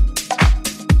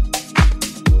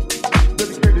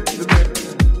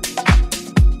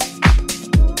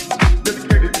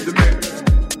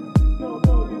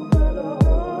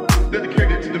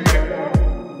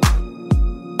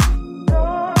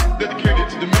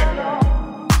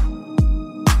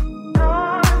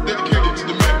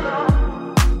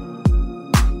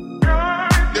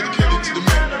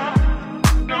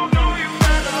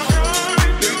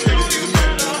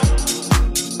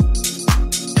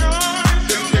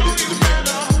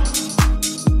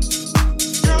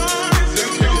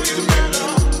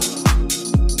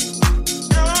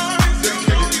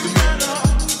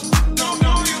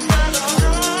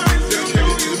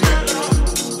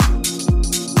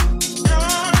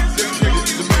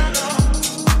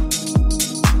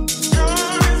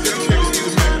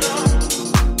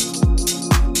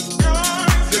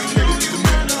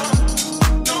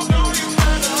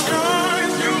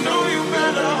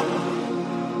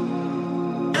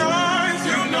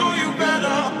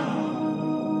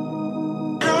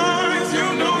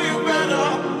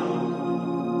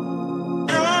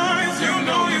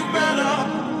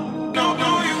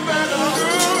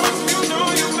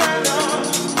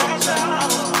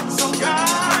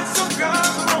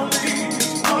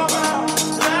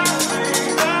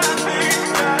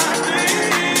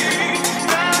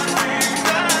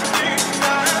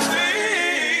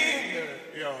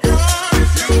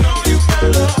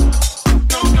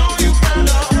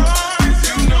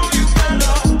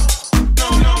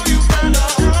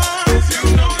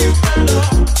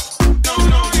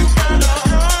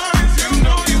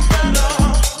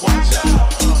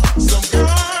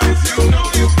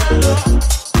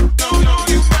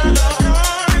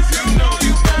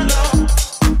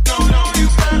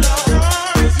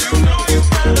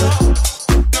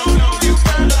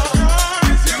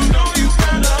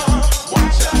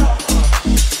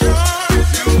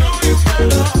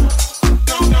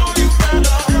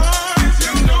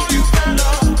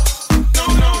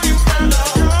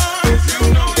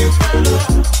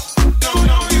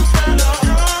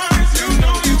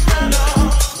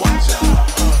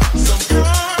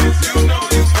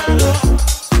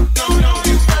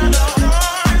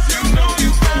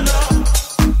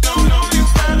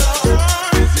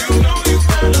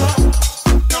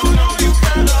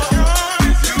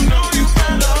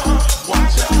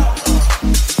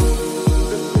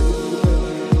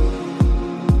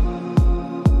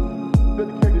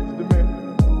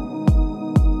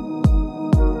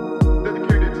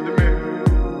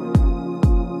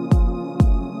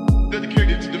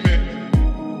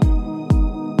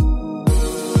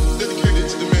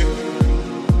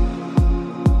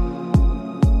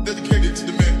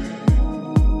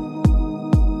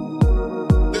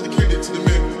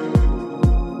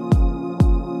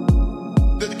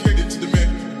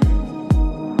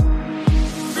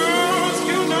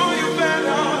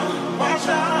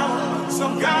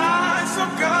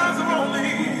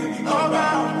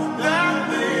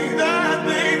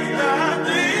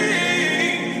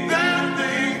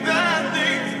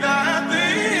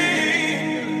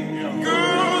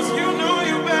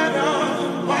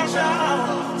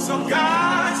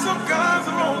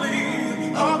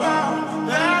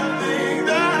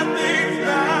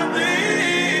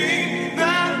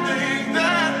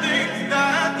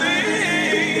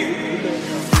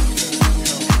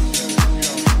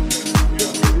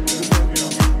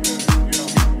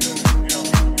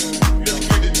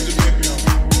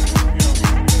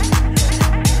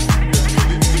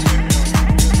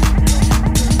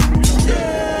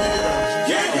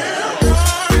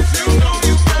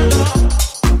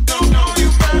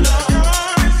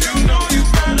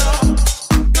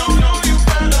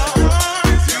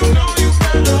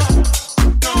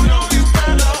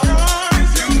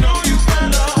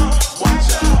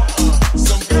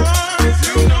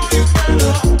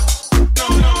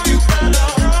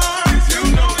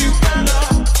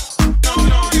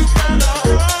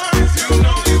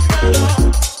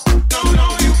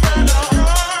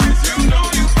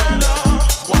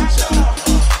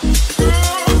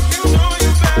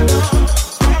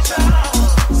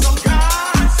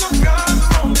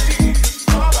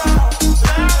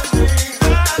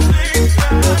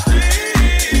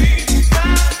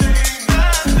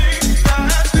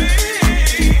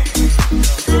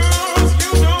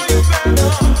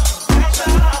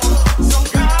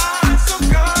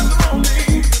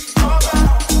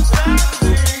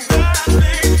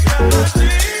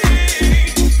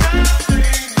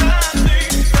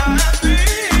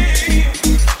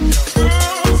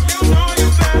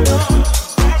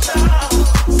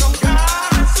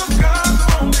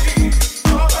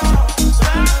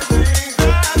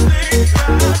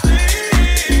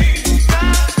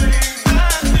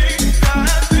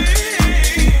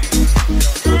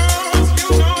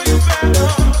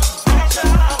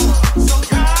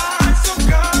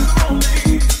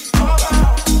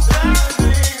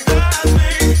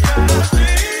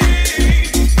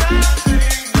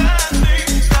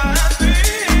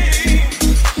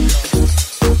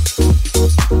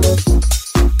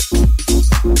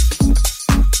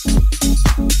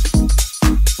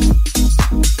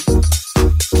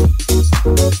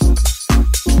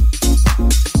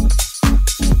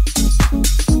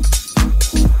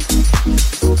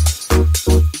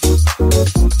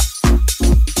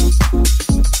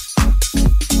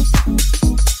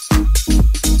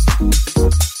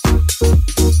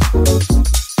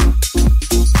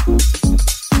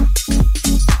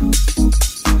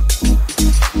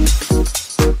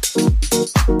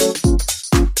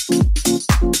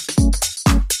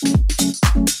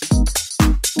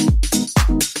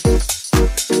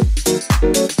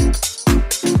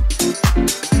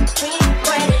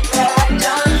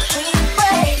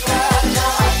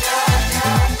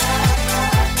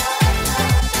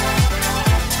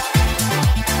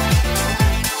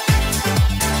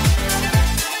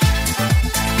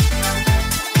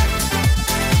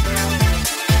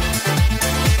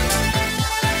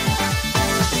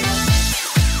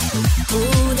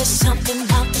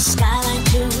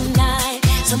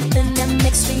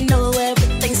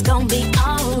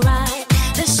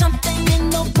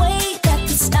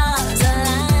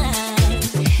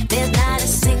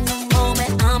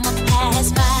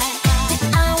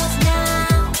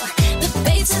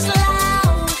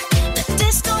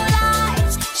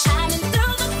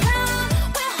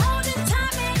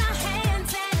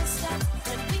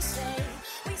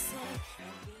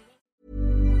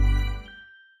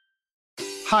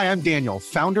Hi, I'm Daniel,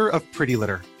 founder of Pretty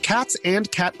Litter. Cats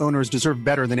and cat owners deserve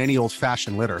better than any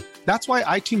old-fashioned litter. That's why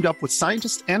I teamed up with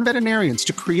scientists and veterinarians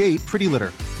to create Pretty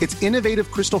Litter. Its innovative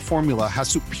crystal formula has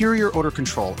superior odor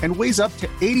control and weighs up to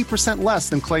 80% less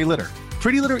than clay litter.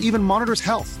 Pretty Litter even monitors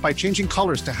health by changing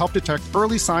colors to help detect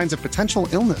early signs of potential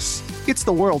illness. It's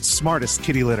the world's smartest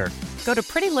kitty litter. Go to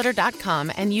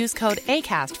prettylitter.com and use code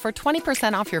ACAST for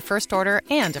 20% off your first order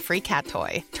and a free cat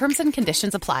toy. Terms and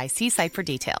conditions apply. See site for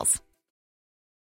details.